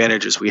the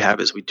advantages we have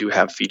is we do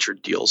have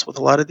featured deals with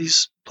a lot of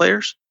these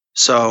players.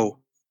 So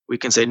we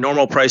can say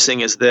normal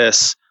pricing is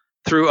this.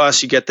 Through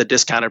us, you get the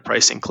discounted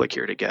pricing. Click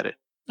here to get it.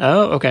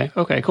 Oh, okay.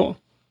 Okay, cool.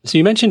 So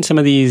you mentioned some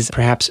of these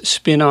perhaps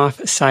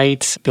spin-off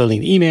sites,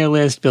 building the email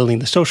list, building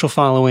the social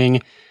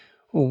following.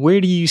 Where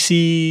do you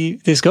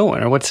see this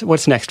going, or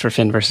what's next for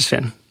Fin versus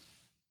Fin?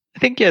 I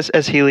think, as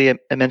Healy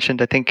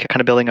mentioned, I think kind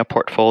of building a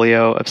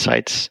portfolio of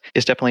sites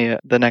is definitely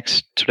the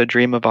next sort of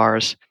dream of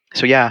ours.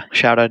 So yeah,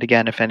 shout out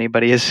again if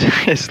anybody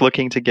is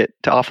looking to get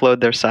to offload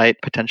their site.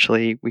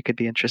 Potentially, we could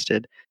be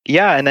interested.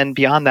 Yeah, and then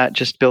beyond that,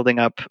 just building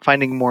up,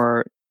 finding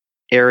more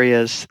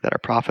areas that are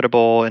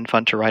profitable and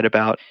fun to write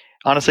about.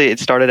 Honestly, it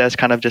started as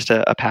kind of just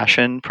a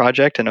passion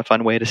project and a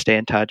fun way to stay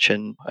in touch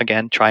and,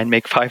 again, try and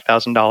make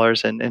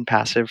 $5,000 in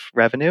passive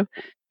revenue.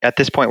 At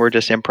this point, we're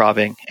just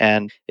improvising,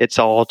 and it's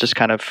all just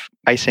kind of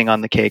icing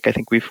on the cake. I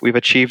think we've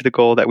achieved the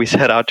goal that we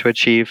set out to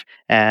achieve,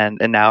 and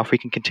now if we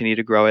can continue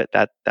to grow it,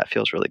 that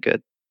feels really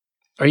good.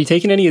 Are you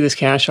taking any of this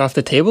cash off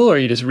the table, or are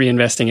you just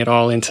reinvesting it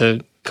all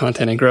into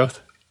content and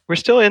growth? We're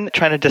still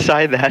trying to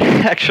decide that,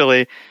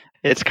 actually.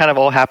 It's kind of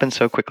all happened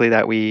so quickly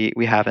that we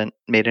haven't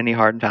made any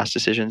hard and fast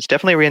decisions.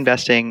 Definitely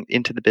reinvesting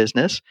into the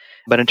business,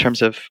 but in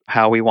terms of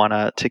how we want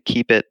to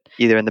keep it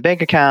either in the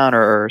bank account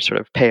or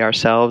sort of pay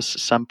ourselves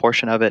some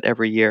portion of it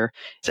every year.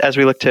 As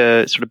we look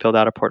to sort of build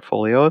out a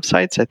portfolio of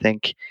sites, I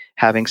think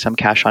having some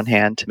cash on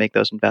hand to make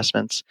those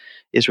investments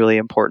is really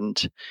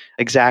important.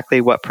 Exactly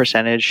what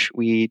percentage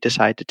we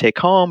decide to take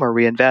home or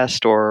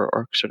reinvest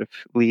or sort of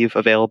leave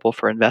available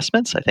for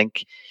investments, I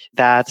think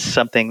that's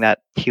something that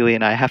Healy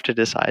and I have to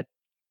decide.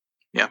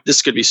 Yeah,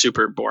 this could be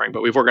super boring,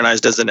 but we've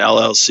organized as an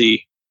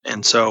LLC,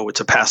 and so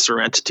it's a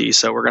pass-through entity,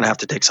 so we're going to have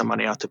to take some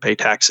money out to pay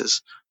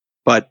taxes.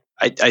 But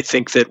I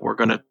think that we're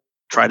going to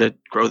try to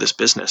grow this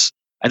business.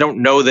 I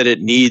don't know that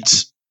it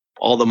needs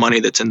all the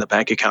money that's in the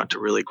bank account to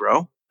really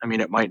grow. I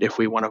mean, it might if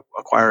we want to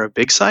acquire a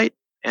big site,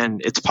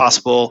 and it's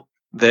possible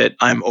that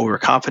I'm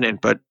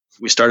overconfident, but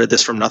we started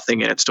this from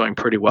nothing, and it's doing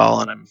pretty well,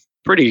 and I'm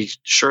pretty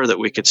sure that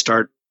we could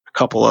start a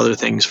couple other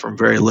things from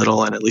very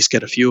little and at least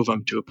get a few of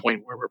them to a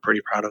point where we're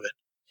pretty proud of it.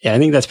 Yeah, I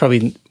think that's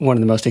probably one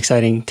of the most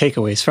exciting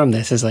takeaways from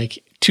this is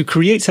like to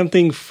create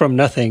something from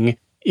nothing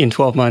in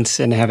 12 months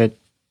and have it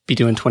be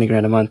doing 20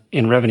 grand a month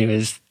in revenue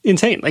is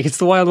insane. Like it's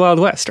the wild, wild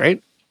west,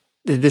 right?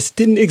 This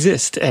didn't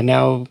exist and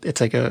now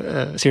it's like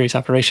a serious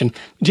operation.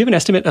 Do you have an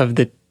estimate of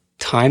the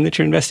time that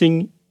you're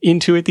investing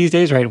into it these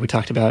days, right? We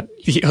talked about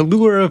the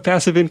allure of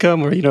passive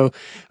income or,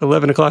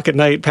 11 o'clock at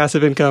night,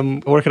 passive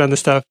income, working on this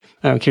stuff.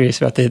 I'm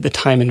curious about the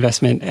time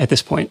investment at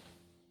this point.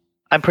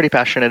 I'm pretty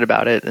passionate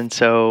about it. And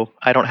so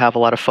I don't have a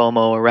lot of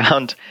FOMO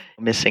around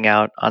missing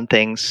out on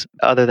things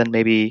other than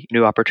maybe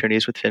new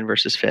opportunities with Fin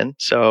versus Fin.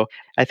 So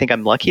I think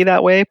I'm lucky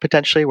that way,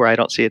 potentially, where I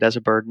don't see it as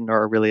a burden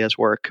or really as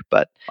work.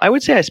 But I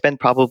would say I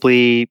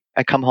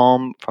come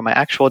home from my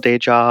actual day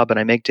job and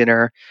I make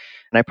dinner,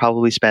 and I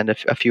probably spend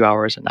a few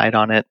hours a night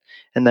on it.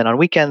 And then on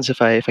weekends,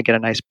 if I get a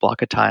nice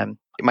block of time,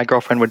 my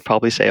girlfriend would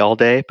probably say all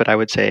day, but I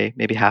would say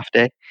maybe half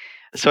day.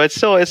 So it's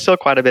still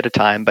quite a bit of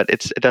time, but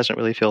it doesn't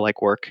really feel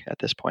like work at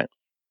this point.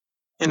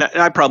 And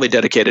I probably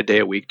dedicate a day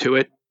a week to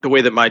it. The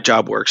way that my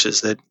job works is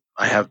that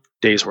I have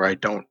days where I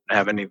don't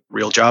have any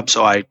real job.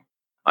 So I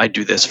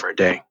do this for a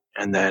day,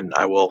 and then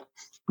I will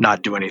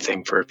not do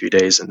anything for a few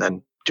days, and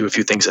then do a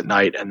few things at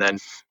night. And then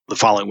the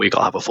following week,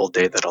 I'll have a full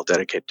day that I'll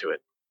dedicate to it.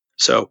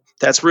 So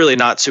that's really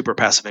not super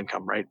passive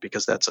income, right?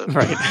 Because that's a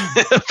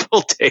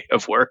full day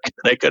of work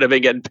that I could have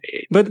been getting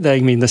paid. But I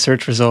mean, the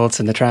search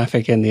results and the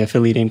traffic and the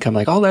affiliate income,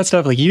 like all that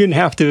stuff, like you didn't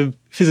have to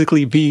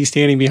physically be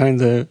standing behind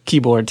the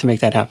keyboard to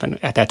make that happen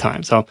at that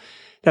time. So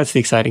that's the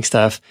exciting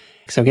stuff.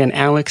 So again,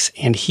 Alex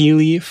and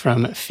Healy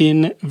from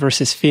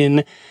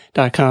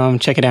finversusfin.com.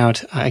 Check it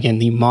out. Again,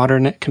 the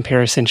modern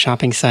comparison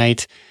shopping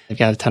site. They've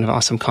got a ton of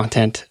awesome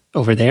content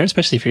over there,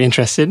 especially if you're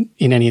interested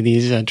in any of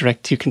these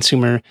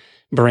direct-to-consumer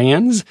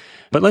brands.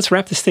 But let's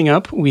wrap this thing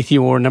up with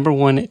your number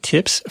one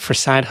tips for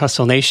Side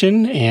Hustle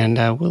Nation. And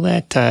we'll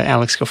let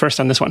Alex go first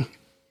on this one.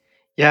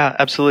 Yeah,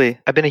 absolutely.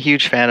 I've been a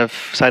huge fan of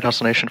Side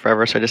Hustle Nation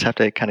forever, so I just have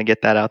to kind of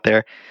get that out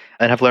there.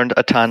 And I've learned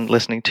a ton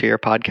listening to your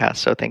podcast,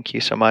 so thank you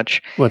so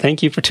much. Well,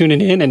 thank you for tuning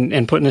in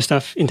and putting this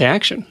stuff into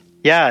action.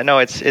 Yeah, no,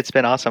 it's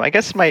been awesome. I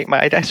guess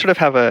I sort of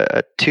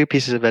have two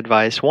pieces of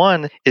advice.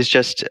 One is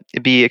just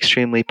be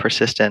extremely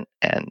persistent.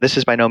 And this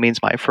is by no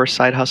means my first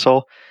side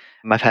hustle.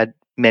 I've had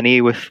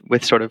many with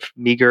sort of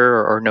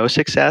meager or no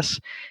success,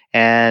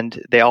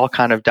 and they all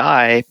kind of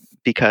die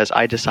because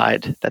I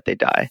decide that they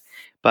die.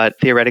 But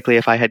theoretically,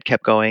 if I had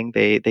kept going,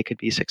 they could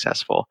be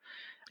successful.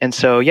 And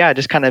so, yeah,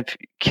 just kind of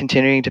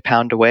continuing to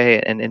pound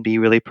away and be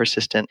really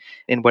persistent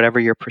in whatever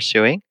you're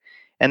pursuing.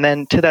 And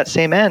then to that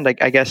same end,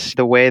 I guess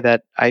the way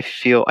that I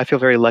feel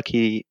very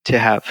lucky to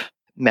have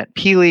met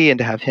Peely and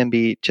to have him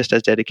be just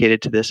as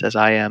dedicated to this as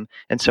I am.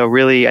 And so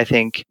really, I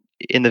think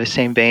in the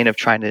same vein of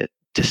trying to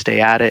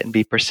stay at it and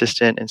be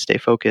persistent and stay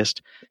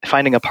focused,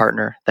 finding a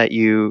partner that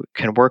you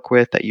can work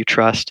with, that you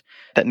trust,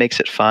 that makes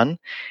it fun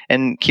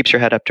and keeps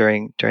your head up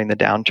during the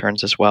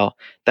downturns as well.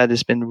 That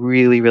has been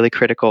really, really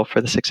critical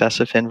for the success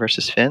of Fin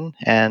versus Fin.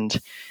 And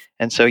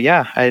so,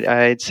 yeah,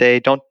 I'd say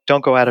don't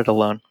go at it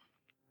alone.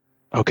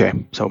 Okay.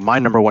 So my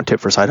number one tip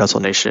for Side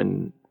Hustle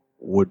Nation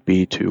would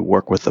be to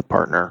work with a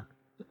partner.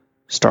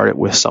 Start it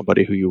with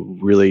somebody who you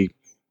really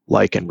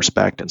like and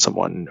respect and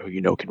someone who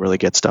you know can really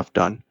get stuff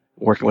done.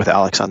 Working with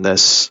Alex on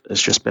this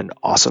has just been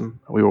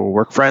awesome. We were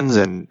work friends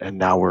and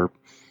now we're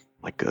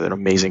like an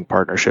amazing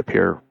partnership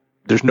here.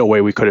 There's no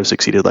way we could have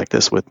succeeded like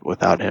this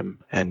without him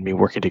and me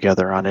working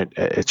together on it.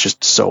 It's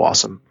just so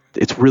awesome.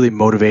 It's really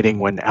motivating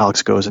when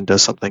Alex goes and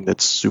does something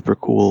that's super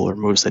cool or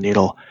moves the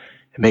needle.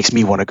 It makes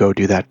me want to go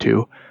do that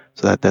too.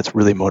 So that's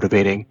really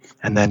motivating.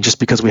 And then just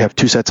because we have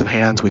two sets of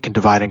hands, we can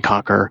divide and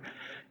conquer,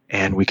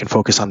 and we can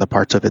focus on the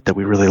parts of it that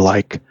we really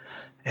like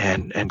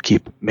and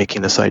keep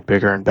making the site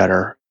bigger and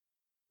better.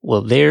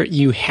 Well, there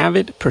you have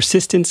it.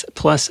 Persistence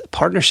plus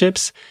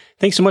partnerships.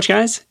 Thanks so much,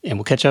 guys, and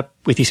we'll catch up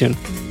with you soon.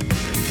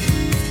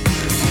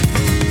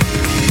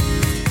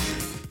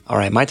 All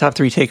right, my top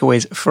 3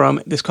 takeaways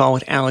from this call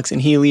with Alex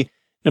and Healy.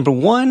 Number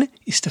 1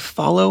 is to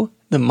follow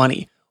the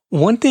money.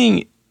 One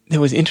thing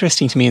that was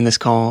interesting to me in this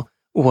call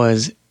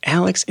was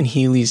Alex and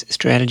Healy's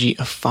strategy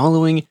of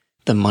following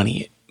the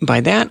money.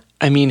 By that,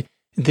 I mean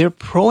they're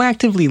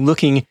proactively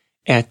looking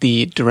at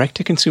the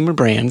direct-to-consumer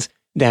brands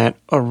that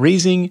are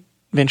raising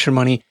venture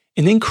money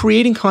and then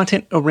creating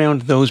content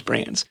around those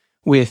brands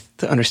with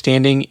the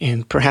understanding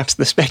and perhaps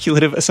the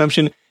speculative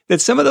assumption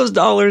that some of those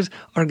dollars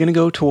are going to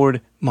go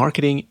toward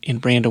marketing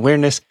and brand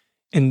awareness.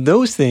 And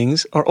those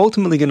things are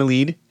ultimately going to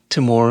lead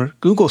to more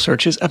Google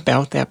searches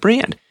about that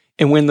brand.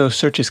 And when those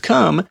searches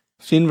come,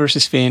 Fin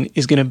versus Fin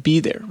is going to be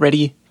there,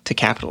 ready to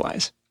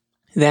capitalize.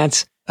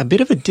 That's a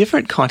bit of a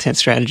different content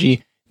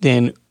strategy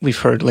than we've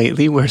heard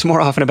lately, where it's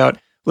more often about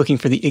looking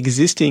for the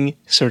existing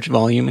search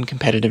volume and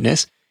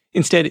competitiveness.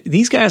 Instead,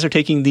 these guys are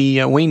taking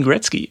the Wayne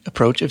Gretzky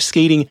approach of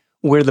skating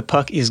where the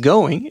puck is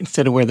going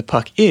instead of where the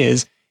puck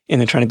is, and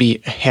then trying to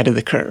be ahead of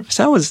the curve.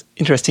 So that was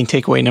interesting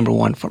takeaway number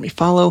 1 for me.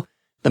 Follow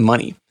the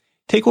money.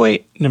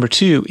 Takeaway number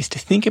 2 is to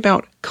think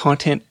about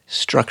content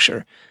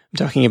structure. I'm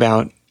talking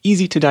about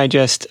easy to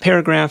digest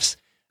paragraphs,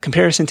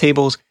 comparison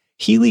tables.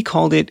 Healy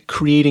called it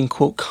creating,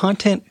 quote,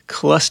 content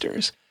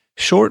clusters,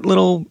 short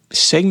little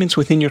segments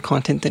within your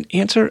content that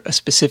answer a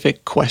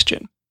specific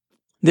question.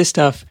 This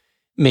stuff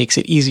makes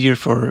it easier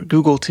for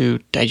Google to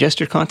digest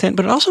your content,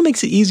 but it also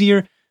makes it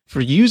easier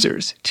for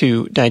users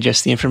to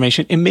digest the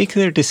information and make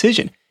their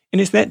decision. And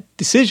it's that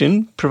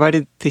decision,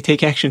 provided they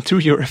take action through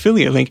your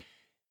affiliate link,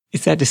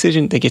 it's that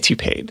decision that gets you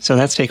paid. So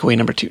that's takeaway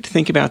number 2, to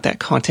think about that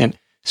content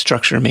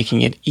structure,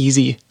 making it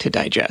easy to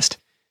digest.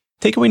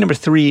 Takeaway number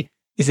 3,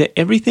 is that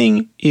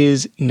everything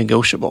is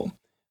negotiable.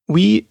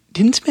 We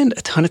didn't spend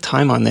a ton of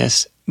time on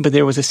this, but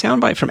there was a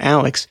soundbite from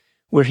Alex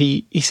where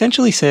he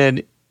essentially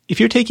said, if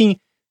you're taking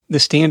the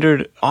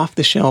standard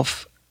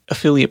off-the-shelf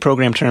affiliate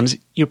program terms,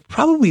 you're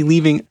probably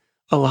leaving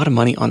a lot of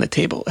money on the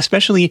table,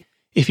 especially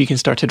if you can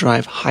start to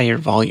drive higher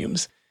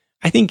volumes.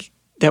 I think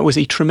that was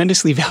a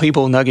tremendously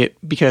valuable nugget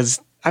because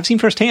I've seen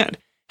firsthand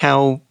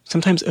how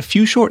sometimes a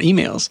few short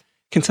emails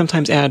can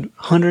sometimes add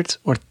hundreds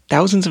or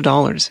thousands of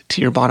dollars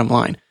to your bottom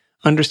line,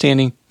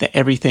 understanding that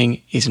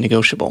everything is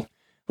negotiable.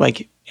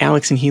 Like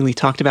Alex and Healy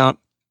talked about,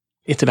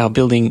 it's about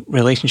building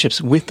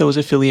relationships with those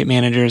affiliate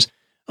managers,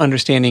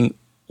 understanding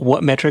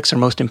what metrics are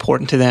most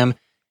important to them,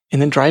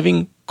 and then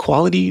driving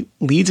quality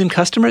leads and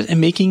customers and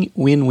making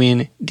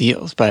win-win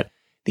deals. But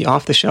the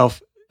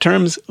off-the-shelf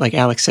terms, like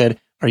Alex said,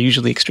 are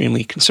usually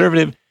extremely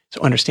conservative,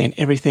 so understand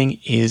everything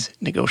is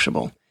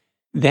negotiable.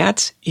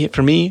 That's it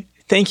for me.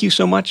 Thank you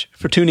so much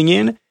for tuning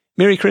in.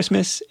 Merry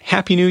Christmas.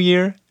 Happy New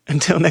Year.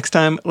 Until next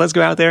time, let's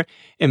go out there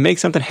and make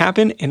something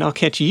happen, and I'll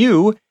catch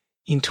you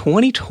in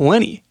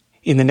 2020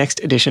 in the next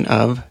edition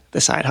of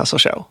The Side Hustle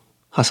Show.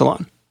 Hustle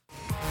on.